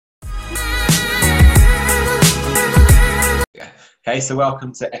Okay, so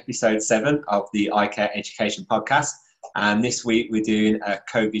welcome to episode 7 of the Eye Care Education Podcast. And this week we're doing a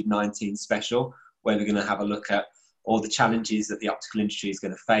COVID-19 special where we're going to have a look at all the challenges that the optical industry is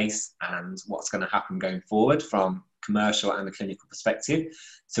going to face and what's going to happen going forward from commercial and a clinical perspective.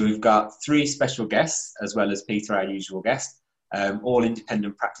 So we've got 3 special guests as well as Peter, our usual guest, all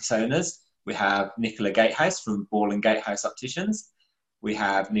independent practice owners. We have Nicola Gatehouse from Ball and Gatehouse Opticians. We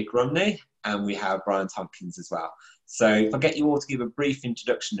have Nick Rumney and we have Brian Tompkins as well. So if I get you all to give a brief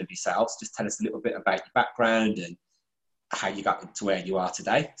introduction of yourselves, just tell us a little bit about your background and how you got to where you are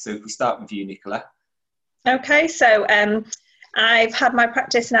today. So if we start with you, Nicola. Okay, so I've had my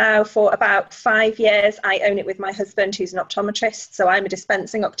practice now for about 5 years. I own it with my husband, who's an optometrist, so I'm a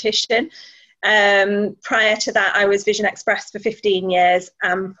dispensing optician. Prior to that, I was Vision Express for 15 years,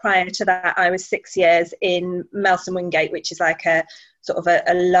 and prior to that, I was 6 years in Melson Wingate, which is like a sort of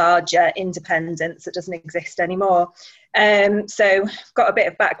a larger independence that doesn't exist anymore. So I've got a bit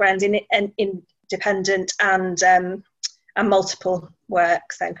of background in independent and multiple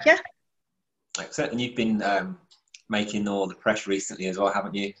work. So yeah. Excellent. And you've been making all the press recently as well,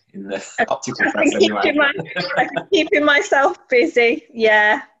 haven't you? In the optical press anyway. I'm keeping myself busy.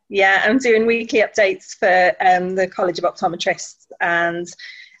 Yeah. I'm doing weekly updates for the College of Optometrists, and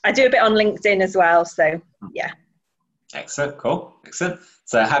I do a bit on LinkedIn as well. So yeah. Excellent. Cool. Excellent.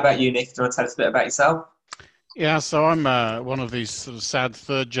 So how about you, Nick? Do you want to tell us a bit about yourself? Yeah, so I'm one of these sort of sad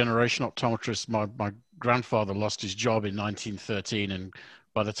third-generation optometrists. My grandfather lost his job in 1913, and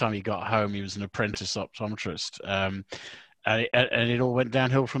by the time he got home, he was an apprentice optometrist, and it all went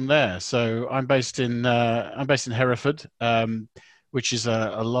downhill from there. So I'm based in Hereford, which is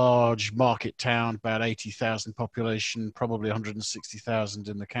a large market town, about 80,000 population, probably 160,000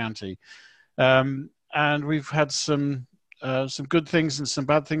 in the county. And we've had some good things and some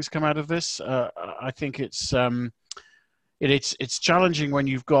bad things come out of this. I think it's challenging when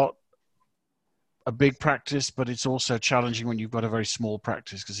you've got a big practice, but it's also challenging when you've got a very small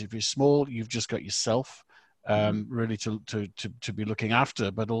practice, because if you're small, you've just got yourself really to be looking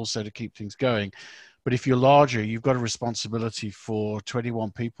after, but also to keep things going. But if you're larger, you've got a responsibility for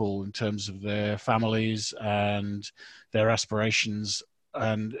 21 people in terms of their families and their aspirations.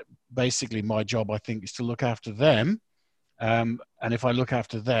 And basically my job, I think, is to look after them. And if I look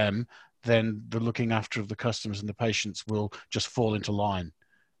after them, then the looking after of the customers and the patients will just fall into line.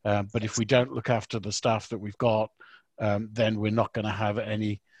 But if we don't look after the staff that we've got, then we're not going to have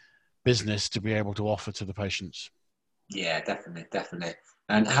any business to be able to offer to the patients. Yeah, definitely.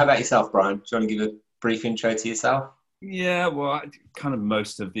 And how about yourself, Brian? Do you want to give a brief intro to yourself? Yeah, well, kind of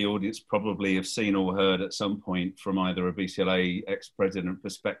most of the audience probably have seen or heard at some point from either a BCLA ex-president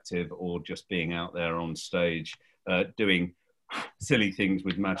perspective or just being out there on stage doing silly things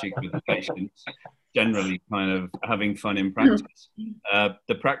with magic with the patients, generally kind of having fun in practice.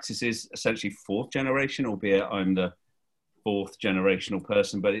 The practice is essentially 4th generation, albeit I'm the 4th generational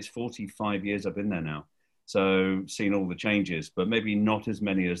person, but it's 45 years I've been there now. So seen all the changes, but maybe not as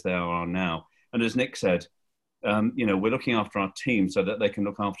many as there are now. And as Nick said, we're looking after our team so that they can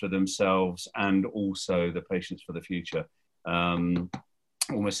look after themselves and also the patients for the future.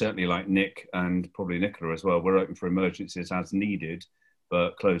 Almost certainly like Nick and probably Nicola as well, we're open for emergencies as needed,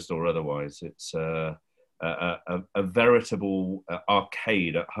 but closed or otherwise. It's a veritable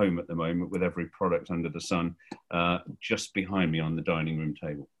arcade at home at the moment with every product under the sun just behind me on the dining room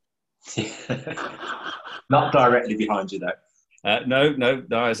table. Not directly behind you though. No,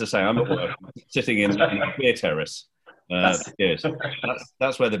 as I say, I'm at work, sitting in a beer terrace. Cheers.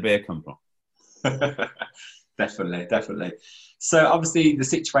 That's where the beer comes from. Definitely. So obviously the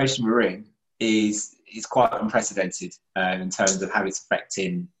situation we're in is quite unprecedented in terms of how it's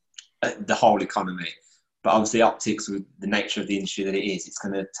affecting the whole economy. But obviously optics, with the nature of the industry that it is, it's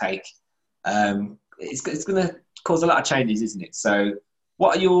going to take, it's going to cause a lot of changes, isn't it? So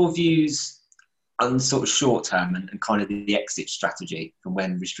what are your views on sort of short term and kind of the exit strategy from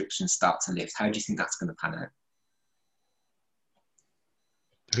when restrictions start to lift? How do you think that's going to pan out?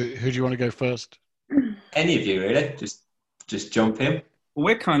 Who do you want to go first? Any of you, really. Just jump in.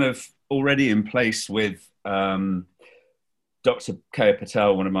 We're kind of already in place with Dr. Kaya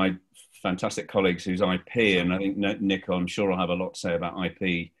Patel, one of my fantastic colleagues who's IP, and I think Nick, I'm sure, will have a lot to say about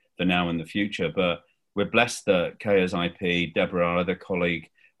IP, the now and the future, but we're blessed that Kaya's IP, Deborah, our other colleague,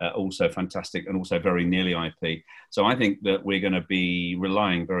 also fantastic and also very nearly IP. So I think that we're going to be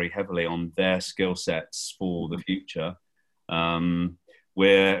relying very heavily on their skill sets for the future.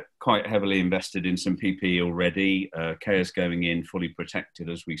 We're quite heavily invested in some PPE already. Kaya's going in fully protected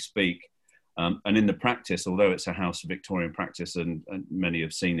as we speak. And in the practice, although it's a House of Victorian practice, and many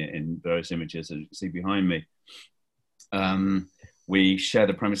have seen it in various images that you can see behind me, we share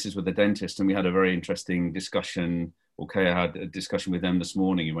the premises with the dentist, and we had a very interesting discussion. Okay, I had a discussion with them this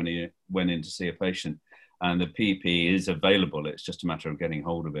morning when he went in to see a patient, and the PPE is available. It's just a matter of getting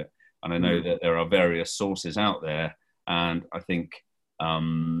hold of it. And I know that there are various sources out there, and I think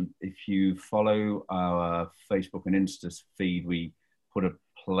if you follow our Facebook and Insta feed, we put a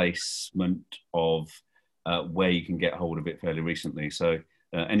placement of where you can get hold of it fairly recently. So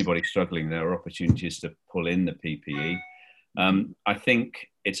anybody struggling, there are opportunities to pull in the PPE. I think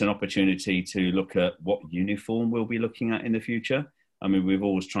it's an opportunity to look at what uniform we'll be looking at in the future. I mean, we've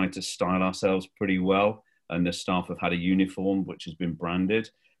always tried to style ourselves pretty well, and the staff have had a uniform which has been branded.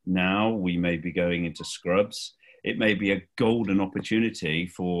 Now we may be going into scrubs. It may be a golden opportunity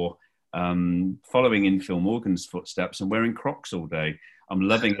for following in Phil Morgan's footsteps and wearing Crocs all day. I'm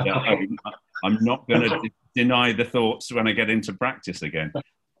loving it at home. I'm not going to deny the thoughts when I get into practice again.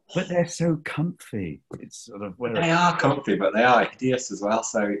 But they're so comfy. It's sort of they are comfy, but they are hideous as well.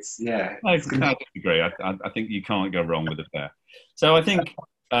 So it's I agree. I think you can't go wrong with a pair. So I think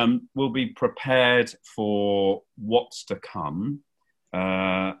we'll be prepared for what's to come,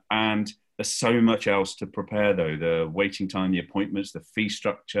 and there's so much else to prepare, though: the waiting time, the appointments, the fee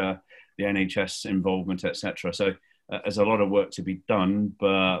structure, the NHS involvement, etc. So there's a lot of work to be done,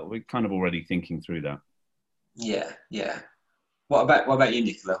 but we're kind of already thinking through that. Yeah. What about you,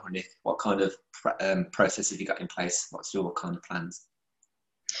 Nicola or Nick? What kind of process have you got in place? What's your kind of plans?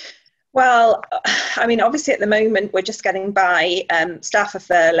 Well, I mean, obviously at the moment we're just getting by. Staff are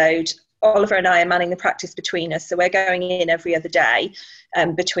furloughed. Oliver and I are manning the practice between us, so we're going in every other day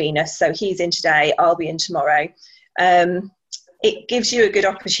between us. So he's in today, I'll be in tomorrow. It gives you a good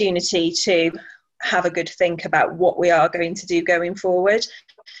opportunity to have a good think about what we are going to do going forward,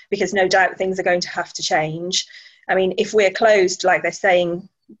 because no doubt things are going to have to change. I mean, if we're closed, like they're saying,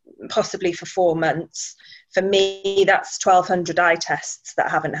 possibly for 4 months, for me, that's 1,200 eye tests that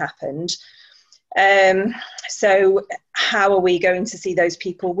haven't happened. So how are we going to see those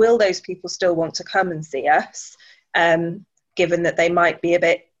people? Will those people still want to come and see us, given that they might be a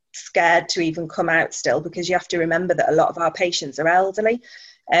bit scared to even come out still? Because you have to remember that a lot of our patients are elderly.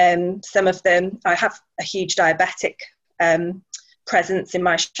 Some of them, I have a huge diabetic presence in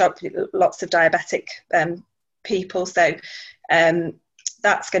my shop, lots of diabetic people, so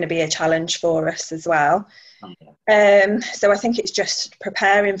that's going to be a challenge for us as well. So I think it's just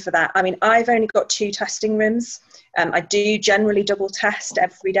preparing for that. I mean, I've only got 2 testing rooms. I do generally double test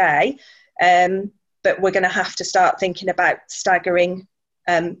every day, but we're going to have to start thinking about staggering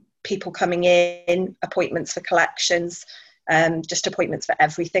people coming in, appointments for collections, just appointments for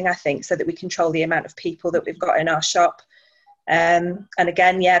everything, I think, so that we control the amount of people that we've got in our shop. And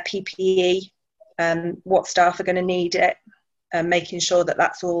again, PPE, what staff are going to need it, making sure that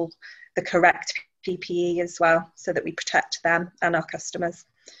that's all the correct PPE as well, so that we protect them and our customers.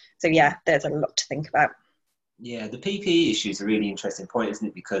 So there's a lot to think about. Yeah, the PPE issue is a really interesting point, isn't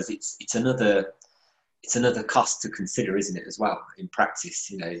it? Because it's another cost to consider, isn't it, as well, in practice?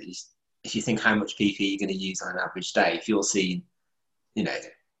 You know, if you think how much PPE you're going to use on an average day, if you're seeing,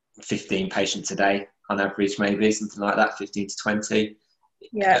 15 patients a day on average, maybe something like that, 15 to 20,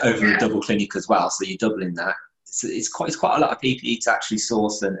 over a double clinic as well, so you're doubling that. So it's quite a lot of PPE to actually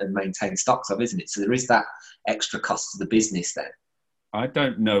source and maintain stocks of, isn't it? So there is that extra cost to the business then. I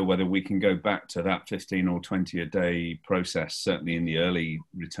don't know whether we can go back to that 15 or 20 a day process, certainly in the early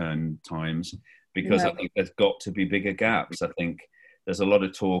return times, because I think there's got to be bigger gaps. I think there's a lot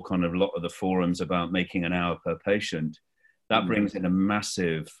of talk on a lot of the forums about making an hour per patient. That brings in a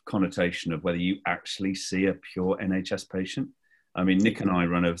massive connotation of whether you actually see a pure NHS patient. I mean, Nick and I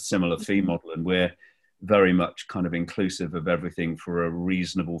run a similar fee model, and we're very much kind of inclusive of everything for a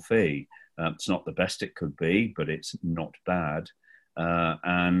reasonable fee. It's not the best it could be, but it's not bad.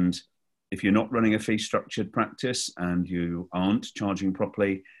 And if you're not running a fee structured practice and you aren't charging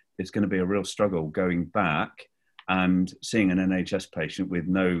properly, it's going to be a real struggle going back and seeing an NHS patient with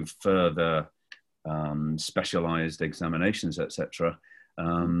no further specialised examinations, etc.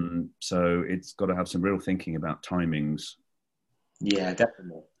 So it's got to have some real thinking about timings. Yeah,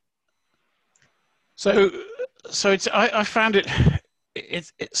 definitely. So it's I found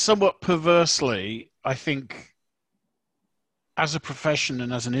it's somewhat perversely, I think, as a profession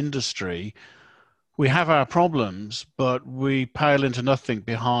and as an industry, we have our problems, but we pale into nothing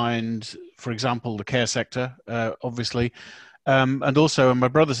behind, for example, the care sector, obviously. And also, my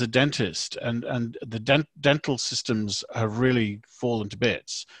brother's a dentist, and the dental systems have really fallen to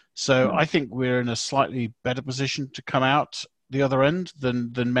bits. So I think we're in a slightly better position to come out the other end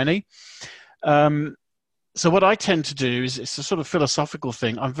than many. So what I tend to do is, it's a sort of philosophical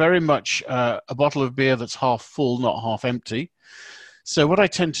thing. I'm very much a bottle of beer that's half full, not half empty. So what I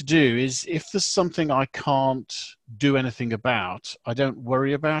tend to do is, if there's something I can't do anything about, I don't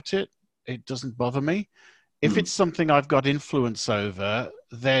worry about it. It doesn't bother me. If it's something I've got influence over,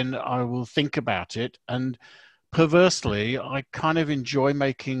 then I will think about it. And perversely, I kind of enjoy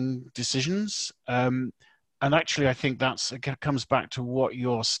making decisions. And actually, I think it comes back to what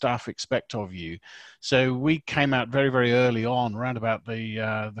your staff expect of you. So we came out very, very early on, around about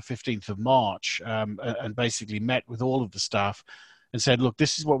the 15th of March, and basically met with all of the staff and said, look,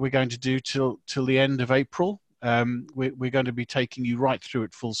 this is what we're going to do till the end of April. We're going to be taking you right through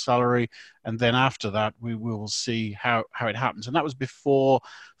at full salary, and then after that we will see how it happens. And that was before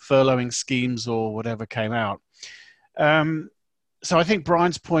furloughing schemes or whatever came out. So I think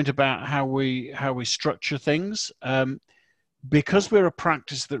Brian's point about how we structure things, because we're a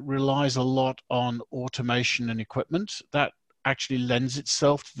practice that relies a lot on automation and equipment, that actually lends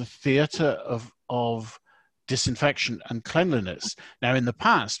itself to the theatre of disinfection and cleanliness. Now, in the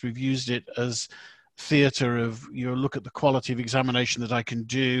past, we've used it as theatre of, look at the quality of examination that I can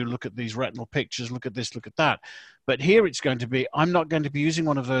do, look at these retinal pictures, look at this, look at that. But here it's going to be, I'm not going to be using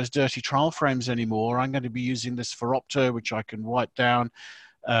one of those dirty trial frames anymore. I'm going to be using this phoropter, which I can wipe down.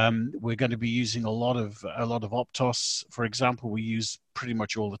 We're going to be using a lot of Optos, for example, we use pretty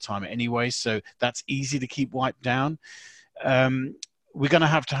much all the time anyway. So that's easy to keep wiped down. We're going to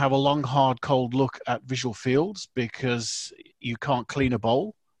have a long, hard, cold look at visual fields, because you can't clean a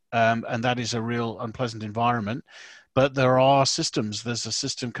bowl. And that is a real unpleasant environment. But there are systems. There's a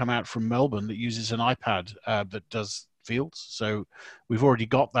system come out from Melbourne that uses an iPad that does fields. So we've already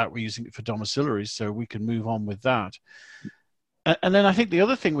got that. We're using it for domiciliaries, so we can move on with that. And then I think the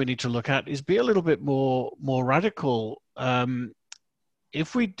other thing we need to look at is be a little bit more radical.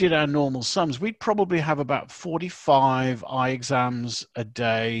 If we did our normal sums, we'd probably have about 45 eye exams a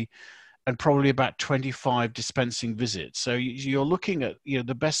day, and probably about 25 dispensing visits. So you're looking at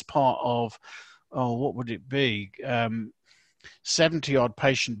the best part of, what would it be? 70 odd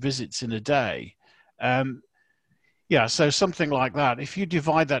patient visits in a day. So something like that. If you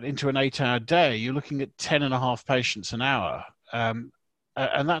divide that into an 8-hour day, you're looking at 10.5 patients an hour. And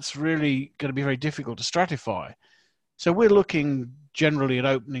that's really going to be very difficult to stratify. So we're looking generally at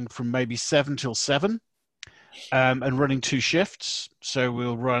opening from maybe 7 till 7. And running 2 shifts. So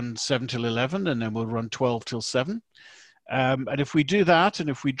we'll run 7 till 11, and then we'll run 12 till 7. And if we do that, and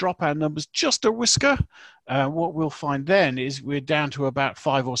if we drop our numbers just a whisker, what we'll find then is we're down to about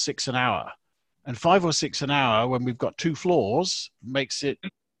 5 or 6 an hour. And 5 or 6 an hour, when we've got 2 floors, makes it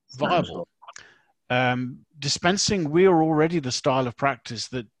viable. Dispensing, we are already the style of practice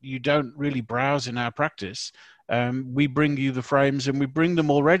that you don't really browse in our practice. We bring you the frames, and we bring them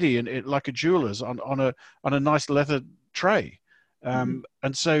already in like a jeweler's on a nice leather tray. And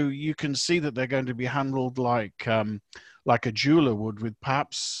so you can see that they're going to be handled like a jeweler would, with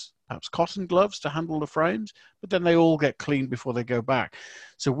perhaps cotton gloves to handle the frames, but then they all get cleaned before they go back.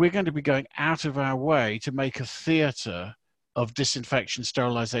 So we're going to be going out of our way to make a theatre of disinfection,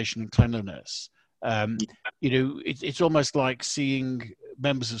 sterilization, and cleanliness. It's almost like seeing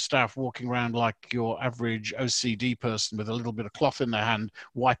members of staff walking around like your average OCD person with a little bit of cloth in their hand,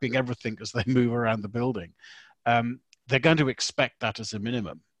 wiping everything as they move around the building. They're going to expect that as a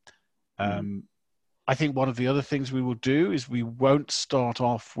minimum. I think one of the other things we will do is we won't start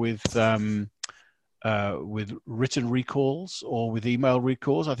off with written recalls or with email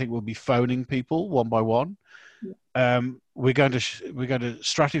recalls. I think we'll be phoning people one by one. We're going to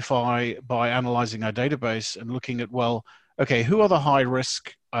stratify by analyzing our database and looking at, well, okay, who are the high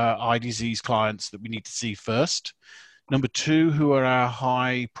risk eye disease clients that we need to see first? Number 2, who are our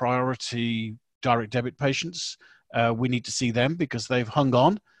high priority direct debit patients? We need to see them because they've hung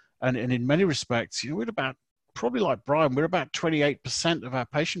on. And in many respects, we're about, probably like Brian, we're about 28% of our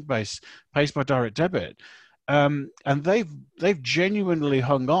patient base pays by direct debit. And they've genuinely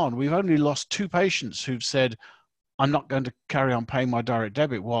hung on. We've only lost 2 patients who've said, I'm not going to carry on paying my direct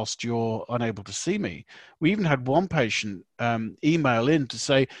debit whilst you're unable to see me. We even had one patient email in to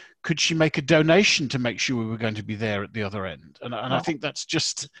say, could she make a donation to make sure we were going to be there at the other end? And I think that's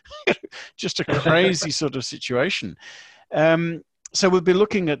just a crazy sort of situation. So we'll be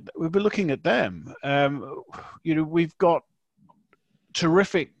looking at them. We've got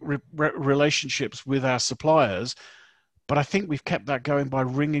terrific relationships with our suppliers, but I think we've kept that going by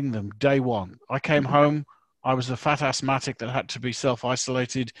ringing them day one. I came home, I was a fat asthmatic that had to be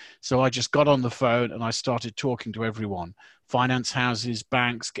self-isolated, so I just got on the phone and I started talking to everyone. Finance houses,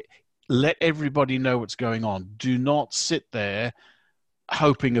 banks, let everybody know what's going on. Do not sit there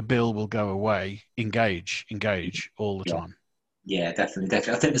hoping a bill will go away. Engage all the time. Yeah, definitely. I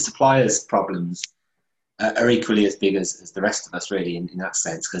think the suppliers' problems are equally as big as the rest of us, really, in that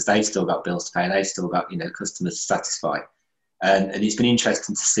sense, because they've still got bills to pay, they've still got customers to satisfy, and it's been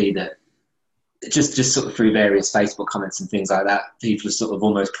interesting to see that just sort of through various Facebook comments and things like that, people are sort of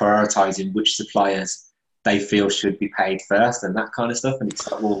almost prioritising which suppliers they feel should be paid first and that kind of stuff, and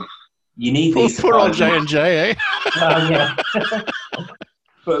it's like, well, you need these poor old suppliers. J&J, eh? Yeah.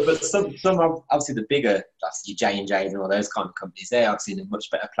 But some obviously the bigger, obviously J&J's and all those kind of companies, they're obviously in a much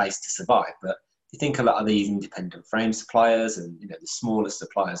better place to survive. But you think a lot of these independent frame suppliers and the smaller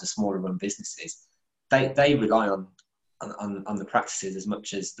suppliers, the smaller run businesses, they rely on the practices as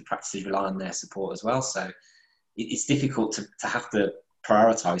much as the practices rely on their support as well. So it's difficult to have to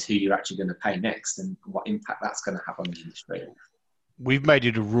prioritise who you're actually going to pay next and what impact that's going to have on the industry. We've made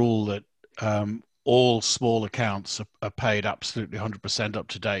it a rule that all small accounts are paid absolutely 100% up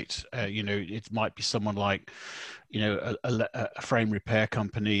to date. It might be someone like, a frame repair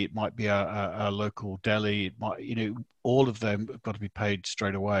company. It might be a local deli. It might, all of them have got to be paid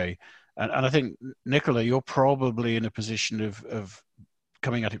straight away. And I think, Nicola, you're probably in a position of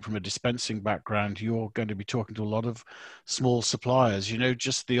coming at it from a dispensing background. You're going to be talking to a lot of small suppliers,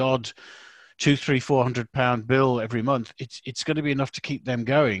 just the odd £200-400 bill every month. It's going to be enough to keep them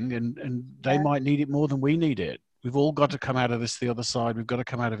going, and they might need it more than we need it. We've all got to come out of this the other side. We've got to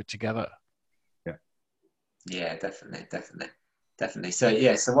come out of it together. Yeah, definitely.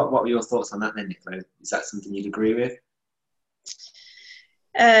 So what were your thoughts on that then, Nicola? Is that something you'd agree with?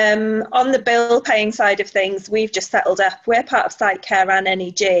 On the bill paying side of things, we've just settled up. We're part of Site Care and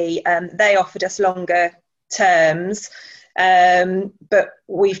NEG. They offered us longer terms, but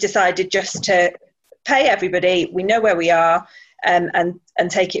we've decided just to pay everybody. We know where we are, and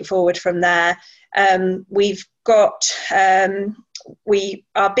take it forward from there. We've got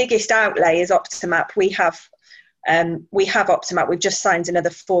our biggest outlay is Optimap. We have Optimap. We've just signed another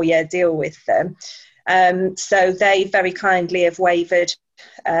 4-year deal with them. So they very kindly have waived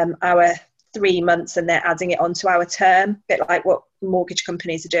our 3 months, and they're adding it onto our term, a bit like what mortgage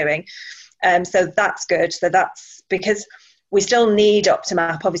companies are doing. So that's good. So that's because we still need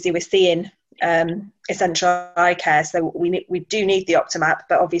Optimap. Obviously, we're seeing essential eye care, so we do need the Optimap,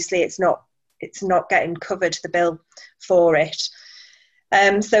 but obviously it's not getting covered, the bill for it.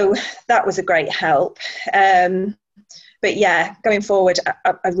 So that was a great help. But yeah, going forward,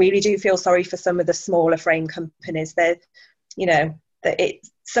 I really do feel sorry for some of the smaller frame companies.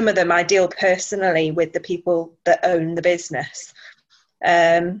 Some of them I deal personally with the people that own the business,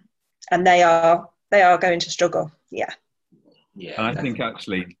 and they are going to struggle. Yeah. And I think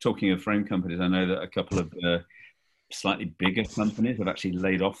actually, talking of frame companies, I know that a couple of slightly bigger companies have actually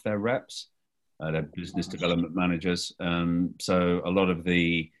laid off their reps, their business development managers. So a lot of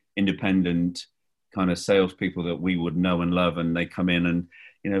the independent kind of salespeople that we would know and love, and they come in and,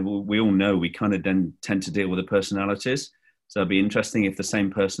 we all know we kind of then tend to deal with the personalities. So it'd be interesting if the same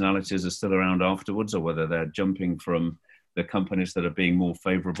personalities are still around afterwards, or whether they're jumping from the companies that are being more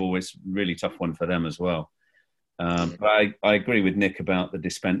favourable. It's a really tough one for them as well. But I agree with Nick about the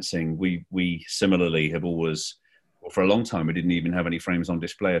dispensing. We similarly have always, for a long time, we didn't even have any frames on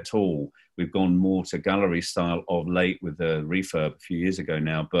display at all. We've gone more to gallery style of late with the refurb a few years ago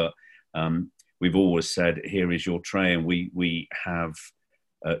now. But we've always said, here is your tray, and we have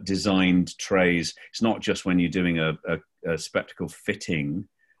designed trays. It's not just when you're doing a spectacle fitting.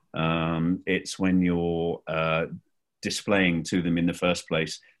 It's when you're displaying to them in the first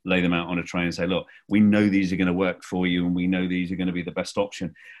place, lay them out on a tray and say, look, we know these are going to work for you, and we know these are going to be the best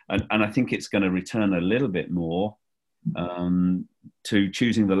option. And I think it's going to return a little bit more to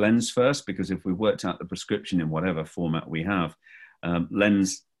choosing the lens first, because if we've worked out the prescription in whatever format we have,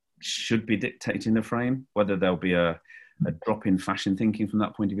 lens should be dictating the frame. Whether there'll be a drop in fashion thinking from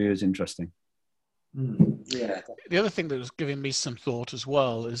that point of view is interesting. Yeah. The other thing that was giving me some thought as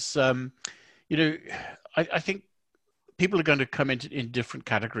well is, I think people are going to come in different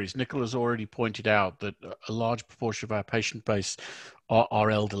categories. Nicola's already pointed out that a large proportion of our patient base are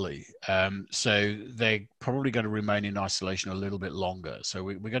elderly. So they're probably going to remain in isolation a little bit longer. So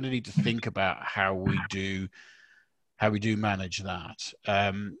we're going to need to think about how we do manage that.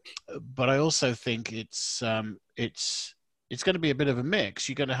 But I also think it's going to be a bit of a mix.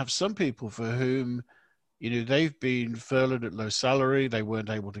 You're going to have some people for whom, they've been furloughed at low salary. They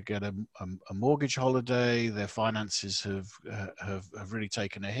weren't able to get a mortgage holiday. Their finances have really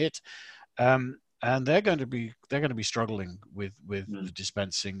taken a hit, and they're going to be struggling with the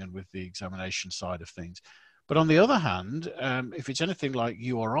dispensing and with the examination side of things. But on the other hand, if it's anything like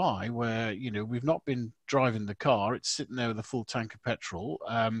you or I, where we've not been driving the car, it's sitting there with a full tank of petrol,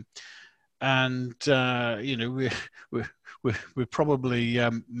 and you know, we're probably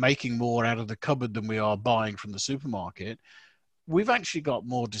making more out of the cupboard than we are buying from the supermarket. We've actually got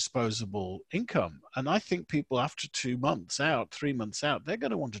more disposable income. And I think people after 2 months out, 3 months out, they're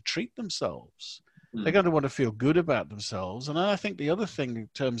going to want to treat themselves. They're going to want to feel good about themselves. And I think the other thing in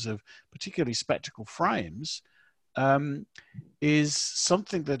terms of particularly spectacle frames is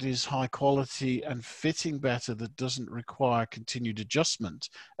something that is high quality and fitting better, that doesn't require continued adjustment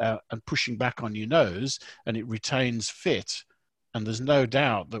and pushing back on your nose, and it retains fit. And there's no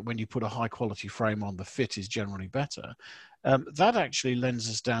doubt that when you put a high quality frame on, the fit is generally better. That actually lends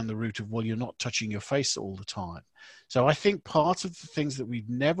us down the route of, well, you're not touching your face all the time. So I think part of the things that we've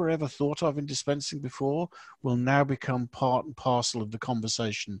never ever thought of in dispensing before will now become part and parcel of the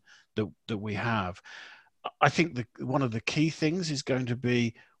conversation that we have. I think one of the key things is going to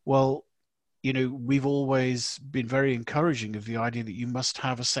be, well, you know, we've always been very encouraging of the idea that you must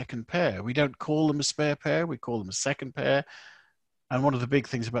have a second pair. We don't call them a spare pair, we call them a second pair. And one of the big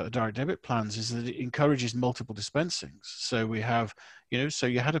things about the direct debit plans is that it encourages multiple dispensings. So we have, you know, so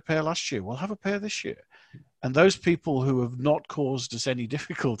you had a pair last year, we'll have a pair this year. And those people who have not caused us any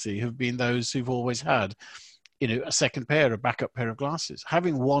difficulty have been those who've always had, you know, a second pair, a backup pair of glasses.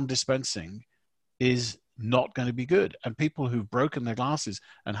 Having one dispensing is not going to be good. And people who've broken their glasses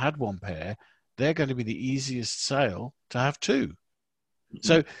and had one pair, they're going to be the easiest sale to have two. Mm-hmm.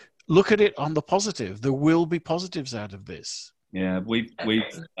 So look at it on the positive. There will be positives out of this. Yeah, we've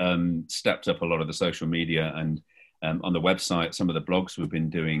stepped up a lot of the social media, and on the website, some of the blogs we've been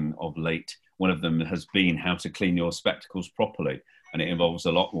doing of late. One of them has been how to clean your spectacles properly, and it involves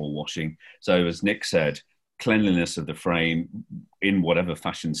a lot more washing. So as Nick said, cleanliness of the frame in whatever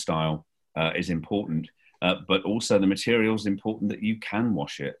fashion style is important, but also the material is important, that you can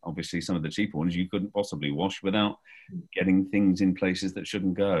wash it. Obviously, some of the cheaper ones you couldn't possibly wash without getting things in places that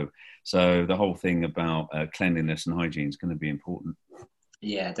shouldn't go. So the whole thing about cleanliness and hygiene is going to be important.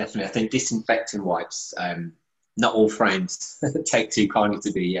 Yeah, definitely. I think disinfecting wipes, not all frames take too kindly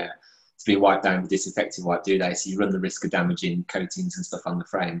to be wiped down with disinfecting wipe, do they? So you run the risk of damaging coatings and stuff on the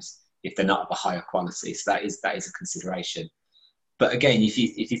frames if they're not of a higher quality. So that is a consideration. But again, if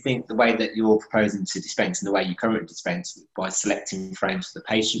you think the way that you're proposing to dispense and the way you currently dispense, by selecting frames for the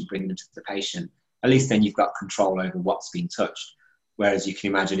patient, bringing them to the patient, at least then you've got control over what's being touched. Whereas you can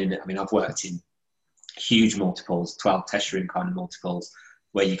imagine I've worked in huge multiples, 12 test room kind of multiples,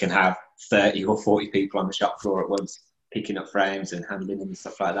 where you can have 30 or 40 people on the shop floor at once, picking up frames and handling them and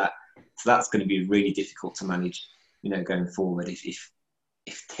stuff like that. So that's going to be really difficult to manage, you know, going forward if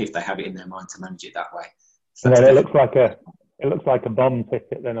they have it in their mind to manage it that way. So and then it looks like a bomb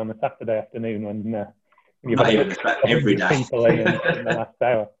ticket then on a Saturday afternoon when you've every day people in the last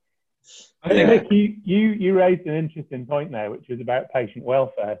hour. Yeah. Nick, you raised an interesting point there, which was about patient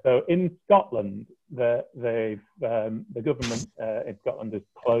welfare. So in Scotland, the government in Scotland has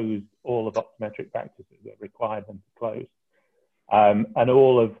closed all of optometric practices that required them to close, and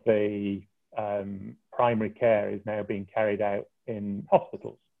all of the primary care is now being carried out in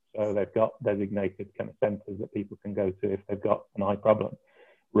hospitals. So they've got designated kind of centres that people can go to if they've got an eye problem,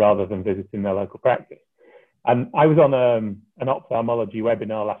 rather than visiting their local practice. And I was on an ophthalmology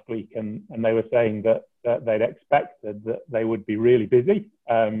webinar last week, and they were saying that they'd expected that they would be really busy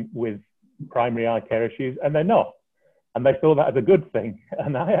with primary eye care issues, and they're not. And they saw that as a good thing.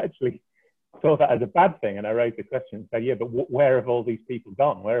 And I actually saw that as a bad thing. And I raised the question and said, yeah, but where have all these people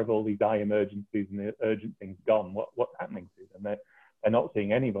gone? Where have all these eye emergencies and the urgent things gone? What's happening to them? They're not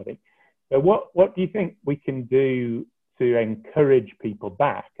seeing anybody. So what do you think we can do to encourage people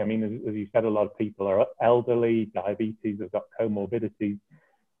back? I mean, as you said, a lot of people are elderly, diabetes, they've got comorbidities,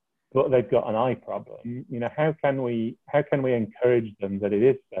 but they've got an eye problem. You know, how can we encourage them that it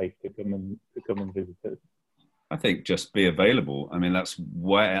is safe to come and visit us? I think just be available. I mean, that's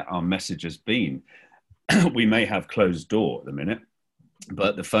where our message has been. We may have closed door at the minute,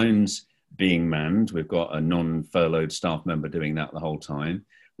 but the phone's being manned. We've got a non-furloughed staff member doing that the whole time.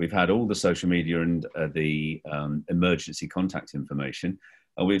 We've had all the social media and the emergency contact information.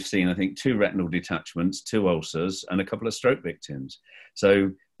 We've seen, I think, 2 retinal detachments, 2 ulcers, and a couple of stroke victims.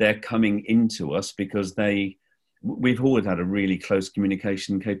 So they're coming into us because we've always had a really close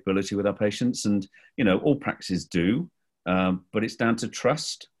communication capability with our patients. And, you know, all practices do, but it's down to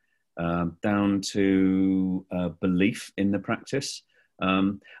trust, down to belief in the practice.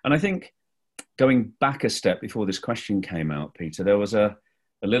 And I think going back a step before this question came out, Peter, there was a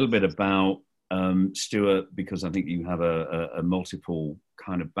little bit about Stuart, because I think you have a multiple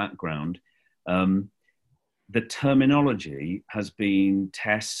kind of background. The terminology has been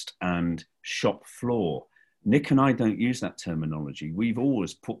test and shop floor. Nick and I don't use that terminology. We've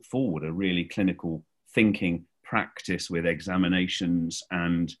always put forward a really clinical thinking practice with examinations,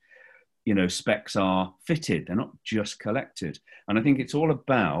 and specs are fitted, they're not just collected. And I think it's all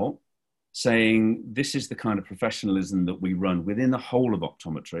about saying this is the kind of professionalism that we run within the whole of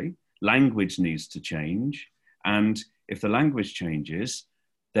optometry. Language needs to change, and if the language changes,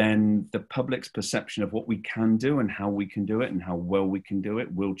 then the public's perception of what we can do and how we can do it and how well we can do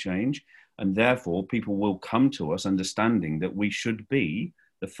it will change. And therefore, people will come to us understanding that we should be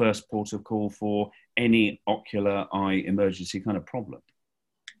the first port of call for any ocular eye emergency kind of problem.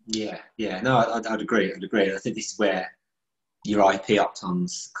 Yeah. No, I'd agree. And I think this is where your IP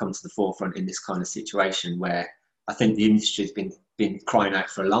optons come to the forefront in this kind of situation, where I think the industry has been crying out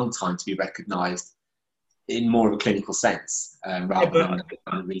for a long time to be recognised in more of a clinical sense, rather than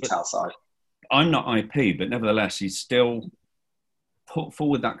on the retail side. I'm not IP, but nevertheless, you still put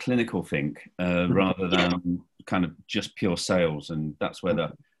forward that clinical think rather than kind of just pure sales, and that's where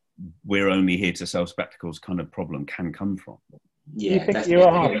the we're only here to sell spectacles kind of problem can come from. Yeah, do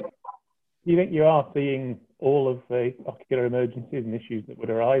you think you are seeing all of the ocular emergencies and issues that would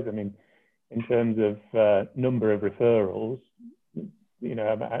arise? I mean, in terms of number of referrals,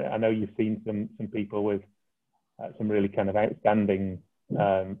 I know you've seen some people with some really kind of outstanding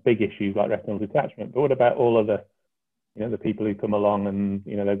big issues like retinal detachment, but what about all of the people who come along and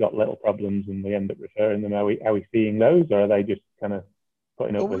they've got little problems and we end up referring them? Are we seeing those, or are they just kind of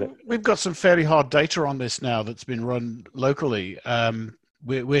putting up with it? We've got some fairly hard data on this now that's been run locally.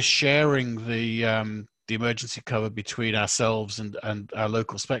 We're sharing the emergency cover between ourselves and our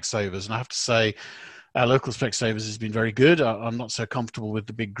local Specsavers, and I have to say, our local Specsavers has been very good. I'm not so comfortable with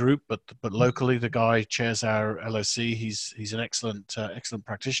the big group, but locally, the guy chairs our LOC. He's an excellent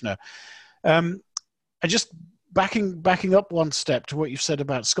practitioner. And just backing up one step to what you've said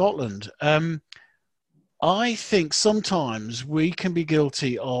about Scotland, I think sometimes we can be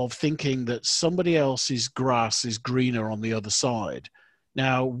guilty of thinking that somebody else's grass is greener on the other side.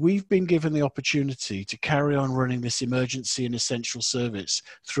 Now, we've been given the opportunity to carry on running this emergency and essential service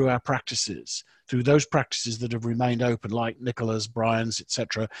through our practices, through those practices that have remained open, like Nicola's, Brian's,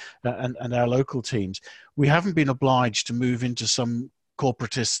 etc., and our local teams. We haven't been obliged to move into some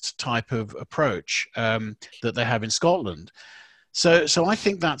corporatist type of approach that they have in Scotland. So I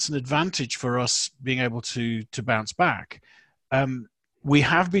think that's an advantage for us being able to bounce back. We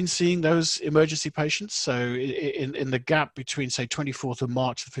have been seeing those emergency patients. So in the gap between, say, 24th of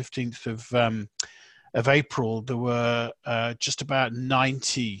March, the 15th of April, there were just about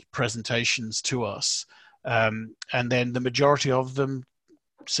 90 presentations to us. And then the majority of them,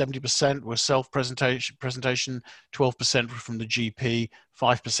 70% were self-presentation, 12% were from the GP,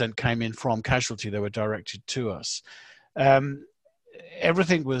 5% came in from casualty. They were directed to us.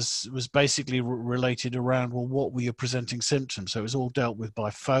 Everything was basically related around, well, what were your presenting symptoms? So it was all dealt with by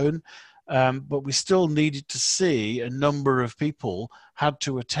phone, but we still needed to see a number of people had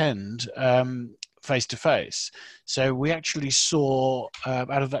to attend face-to-face. So we actually saw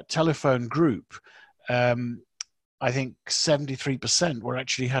out of that telephone group, I think 73% were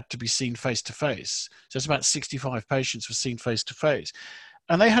actually had to be seen face-to-face. So it's about 65 patients were seen face-to-face.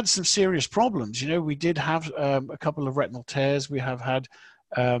 And they had some serious problems. We did have a couple of retinal tears. We have had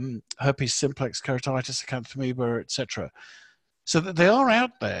herpes simplex, keratitis, acanthamoeba, etc. So that they are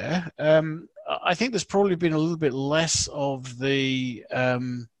out there. I think there's probably been a little bit less of the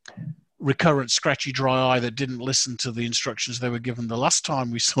recurrent scratchy dry eye that didn't listen to the instructions they were given the last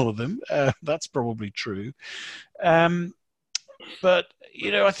time we saw them. That's probably true. But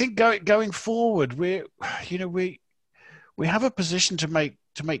I think going forward, we have a position to make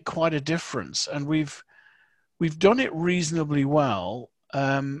quite a difference, and we've done it reasonably well.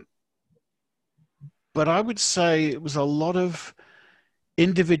 But I would say it was a lot of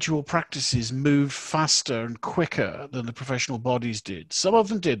individual practices moved faster and quicker than the professional bodies did. Some of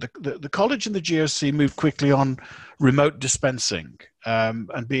them did. The college and the GOC moved quickly on remote dispensing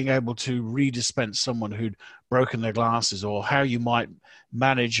and being able to redispense someone who'd broken their glasses, or how you might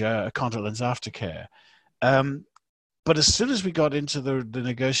manage a contact lens aftercare. But as soon as we got into the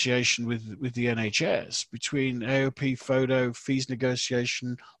negotiation with the NHS between AOP, photo, fees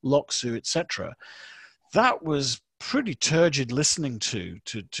negotiation, LOCSU, etc., that was pretty turgid listening to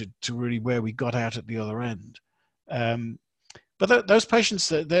really where we got out at the other end. But those patients,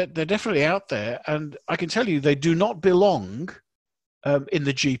 they're definitely out there, and I can tell you they do not belong in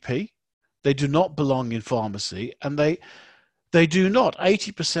the GP, they do not belong in pharmacy, and they do not.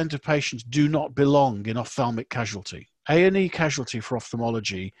 80% of patients do not belong in ophthalmic casualty. A&E casualty for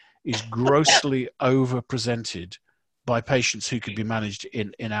ophthalmology is grossly overrepresented by patients who could be managed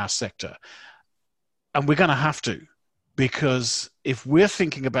in our sector. And we're going to have to, because if we're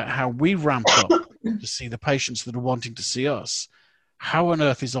thinking about how we ramp up to see the patients that are wanting to see us, how on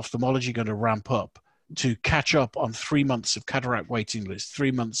earth is ophthalmology going to ramp up to catch up on 3 months of cataract waiting lists,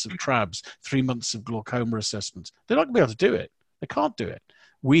 3 months of TRABs, 3 months of glaucoma assessments? They're not going to be able to do it. They can't do it.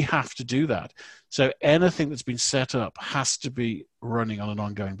 We have to do that. So anything that's been set up has to be running on an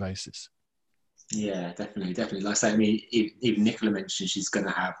ongoing basis. Yeah, definitely. Like I say, I mean, even Nicola mentioned she's going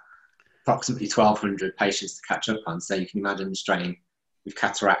to have approximately 1,200 patients to catch up on. So you can imagine the strain with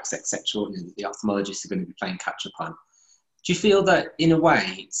cataracts, etc. The ophthalmologists are going to be playing catch up on. Do you feel that in a way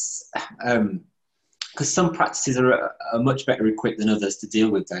it's because some practices are much better equipped than others to deal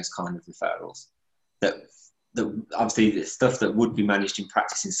with those kind of referrals? That obviously the stuff that would be managed in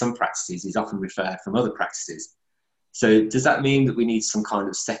practice in some practices is often referred from other practices. So does that mean that we need some kind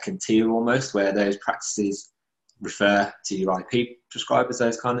of second tier almost, where those practices refer to your IP prescribers,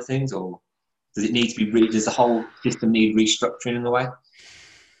 those kind of things, or does it need to be does the whole system need restructuring in a way,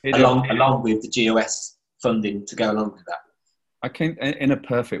 along with the GOS funding to go along with that? I think in a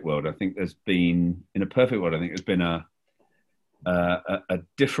perfect world, I think there's been a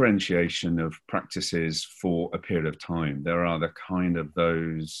differentiation of practices for a period of time. There are the kind of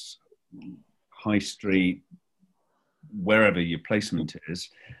those high street, wherever your placement is,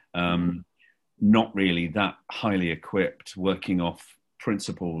 not really that highly equipped, working off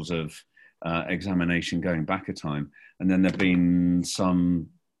principles of examination going back a time. And then there have been some,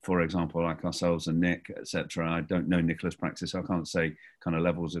 for example, like ourselves and Nick, etc. I don't know Nicola's practice, so I can't say kind of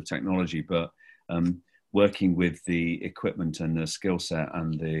levels of technology, but working with the equipment and the skill set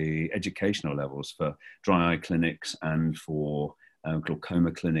and the educational levels for dry eye clinics and for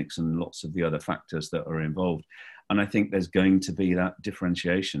glaucoma clinics and lots of the other factors that are involved. And I think there's going to be that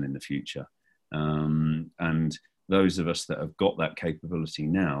differentiation in the future. And those of us that have got that capability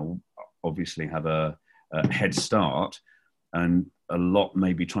now obviously have a head start, and a lot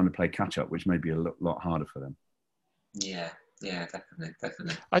may be trying to play catch up, which may be a lot harder for them. Yeah, definitely.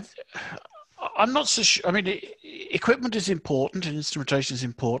 I'm not so sure. I mean, equipment is important and instrumentation is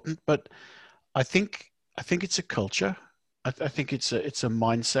important, but I think it's a culture. I think it's a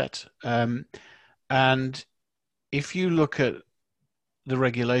mindset. And if you look at the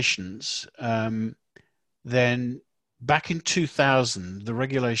regulations, then back in 2000, the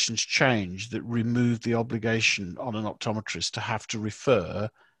regulations changed that removed the obligation on an optometrist to have to refer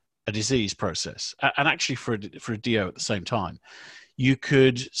a disease process. And actually for a DO at the same time, you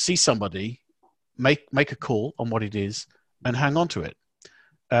could see somebody, make a call on what it is and hang on to it.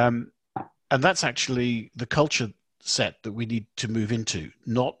 And that's actually the culture set that we need to move into,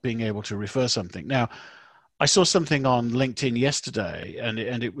 not being able to refer something. Now, I saw something on LinkedIn yesterday, and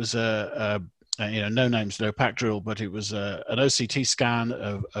it was no names, no pack drill, but it was an OCT scan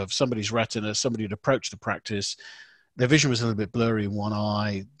of somebody's retina. Somebody had approached the practice. Their vision was a little bit blurry in one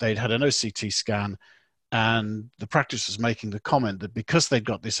eye. They'd had an OCT scan, and the practice was making the comment that because they'd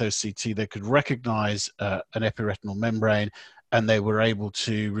got this OCT, they could recognize an epiretinal membrane, and they were able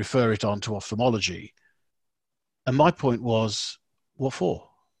to refer it on to ophthalmology. And my point was, what for?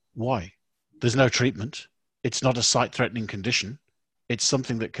 Why? There's no treatment. It's not a sight-threatening condition. It's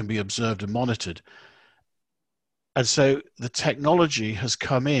something that can be observed and monitored. And so the technology has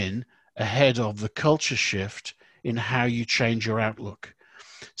come in ahead of the culture shift in how you change your outlook.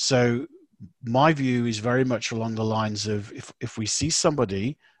 So my view is very much along the lines of if we see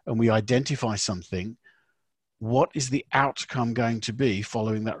somebody and we identify something, what is the outcome going to be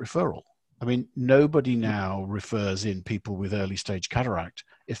following that referral? I mean, nobody now refers in people with early stage cataract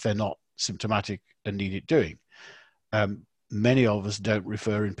if they're not symptomatic and need it doing. Many of us don't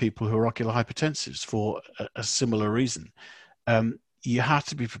refer in people who are ocular hypertensives for a similar reason. You have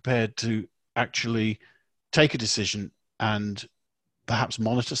to be prepared to actually take a decision and perhaps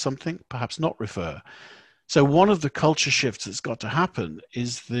monitor something, perhaps not refer. So one of the culture shifts that's got to happen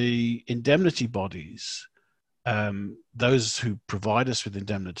is the indemnity bodies, those who provide us with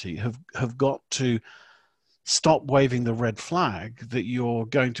indemnity, have got to stop waving the red flag that you're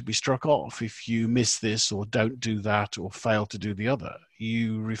going to be struck off if you miss this or don't do that or fail to do the other.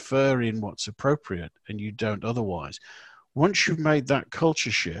 You refer in what's appropriate and you don't otherwise. Once you've made that culture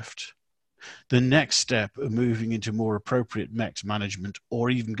shift, the next step of moving into more appropriate MEX management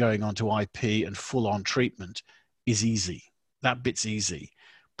or even going on to IP and full-on treatment is easy. That bit's easy.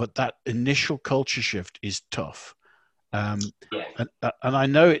 But that initial culture shift is tough. And I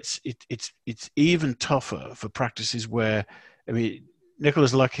know it's even tougher for practices where, I mean,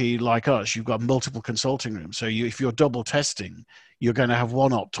 Nicola's lucky, like us, you've got multiple consulting rooms. So if you're double testing, you're going to have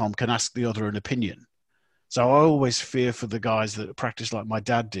one optom can ask the other an opinion. So I always fear for the guys that practice like my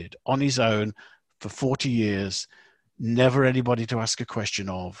dad did, on his own, for 40 years, never anybody to ask a question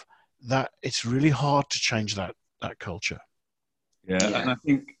of, that it's really hard to change that culture. Yeah, and I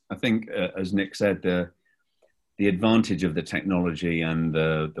think as Nick said, the advantage of the technology and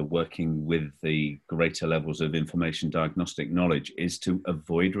the working with the greater levels of information diagnostic knowledge is to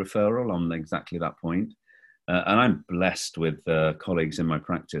avoid referral on exactly that point. And I'm blessed with colleagues in my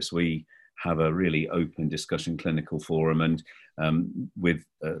practice. We have a really open discussion clinical forum, and with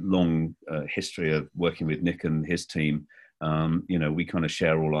a long history of working with Nick and his team, we kind of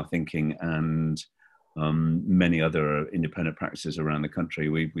share all our thinking, and many other independent practices around the country.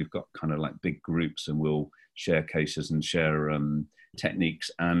 We've got kind of like big groups, and we'll share cases and share techniques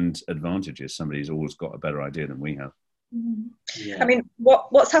and advantages. Somebody's always got a better idea than we have. Yeah. I mean,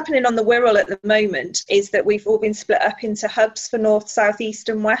 what's happening on the Wirral at the moment is that we've all been split up into hubs for north, south, east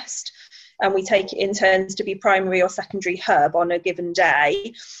and west, and we take it in turns to be primary or secondary hub on a given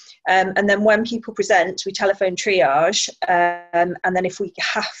day. And then when people present, we telephone triage, and then if we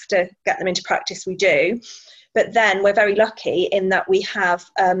have to get them into practice, we do. But then we're very lucky in that we have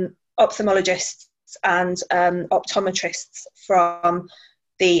ophthalmologists and optometrists from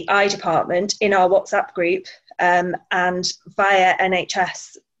the eye department in our WhatsApp group, and via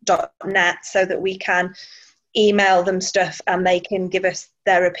nhs.net, so that we can email them stuff and they can give us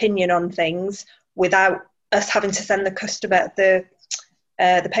their opinion on things without us having to send the customer the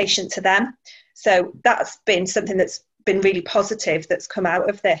patient to them. So that's been something that's been really positive that's come out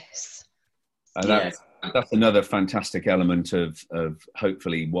of this. That's another fantastic element of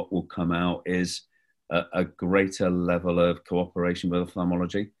hopefully what will come out is a greater level of cooperation with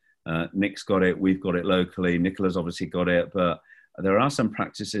ophthalmology. Nick's got it, we've got it locally, Nicola's obviously got it, but there are some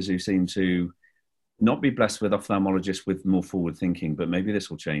practices who seem to not be blessed with ophthalmologists with more forward thinking, but maybe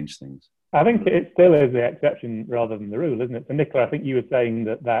this will change things. I think it still is the exception rather than the rule, isn't it? So Nicola, I think you were saying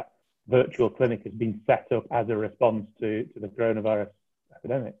that virtual clinic has been set up as a response to the coronavirus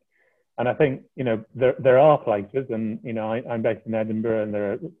epidemic. And I think, there are places, and, I'm based in Edinburgh, and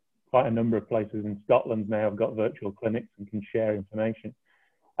there are quite a number of places in Scotland now have got virtual clinics and can share information.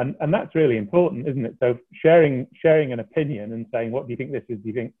 And that's really important, isn't it? So sharing an opinion and saying, what do you think this is?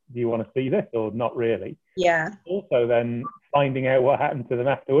 Do you want to see this or not really? Yeah. Also then finding out what happened to them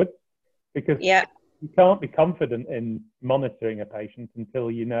afterwards, because you can't be confident in monitoring a patient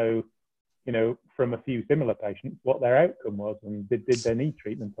until you know from a few similar patients what their outcome was and did they need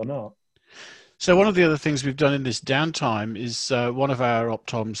treatment or not. So one of the other things we've done in this downtime is one of our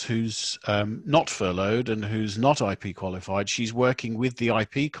optoms who's not furloughed and who's not IP qualified, she's working with the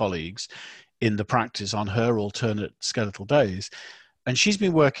IP colleagues in the practice on her alternate skeletal days. And she's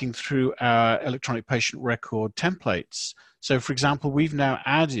been working through our electronic patient record templates. So, for example, we've now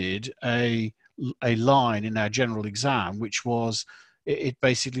added a line in our general exam, which was, it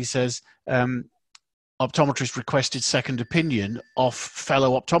basically says, optometrist requested second opinion of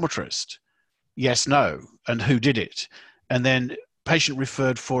fellow optometrist. Yes, no, and who did it? And then patient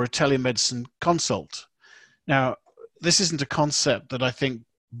referred for a telemedicine consult. Now, this isn't a concept that I think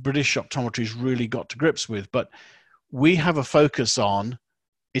British optometry's really got to grips with, but we have a focus on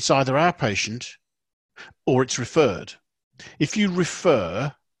it's either our patient or it's referred. If you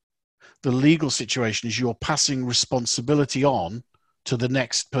refer, the legal situation is you're passing responsibility on to the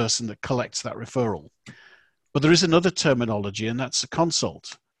next person that collects that referral. But there is another terminology, and that's a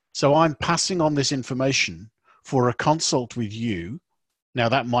consult. So I'm passing on this information for a consult with you. Now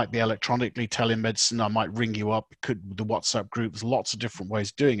that might be electronically, telemedicine, I might ring you up, the WhatsApp group, there's lots of different ways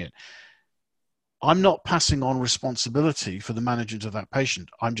of doing it. I'm not passing on responsibility for the management of that patient.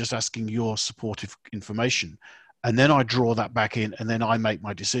 I'm just asking your supportive information. And then I draw that back in and then I make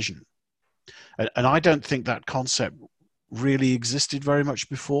my decision. And I don't think that concept really existed very much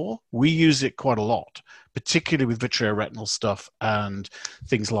before. We use it quite a lot, particularly with vitreoretinal stuff and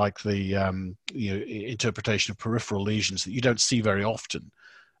things like the interpretation of peripheral lesions that you don't see very often.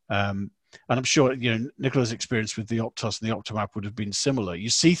 And I'm sure Nicola's experience with the Optos and the Optomap would have been similar. You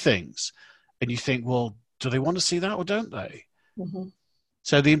see things and you think, well, do they want to see that or don't they? Mm-hmm.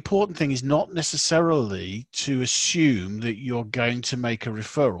 So the important thing is not necessarily to assume that you're going to make a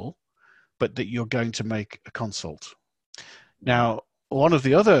referral, but that you're going to make a consult. Now, one of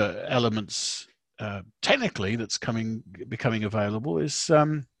the other elements technically that's becoming available is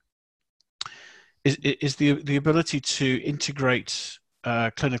the ability to integrate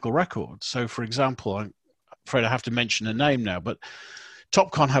clinical records. So, for example, I'm afraid I have to mention a name now, but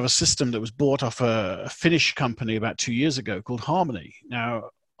Topcon have a system that was bought off a Finnish company about 2 years ago called Harmony. Now,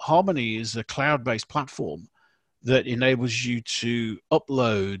 Harmony is a cloud-based platform that enables you to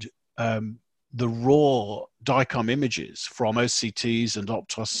upload the raw DICOM images from OCTs and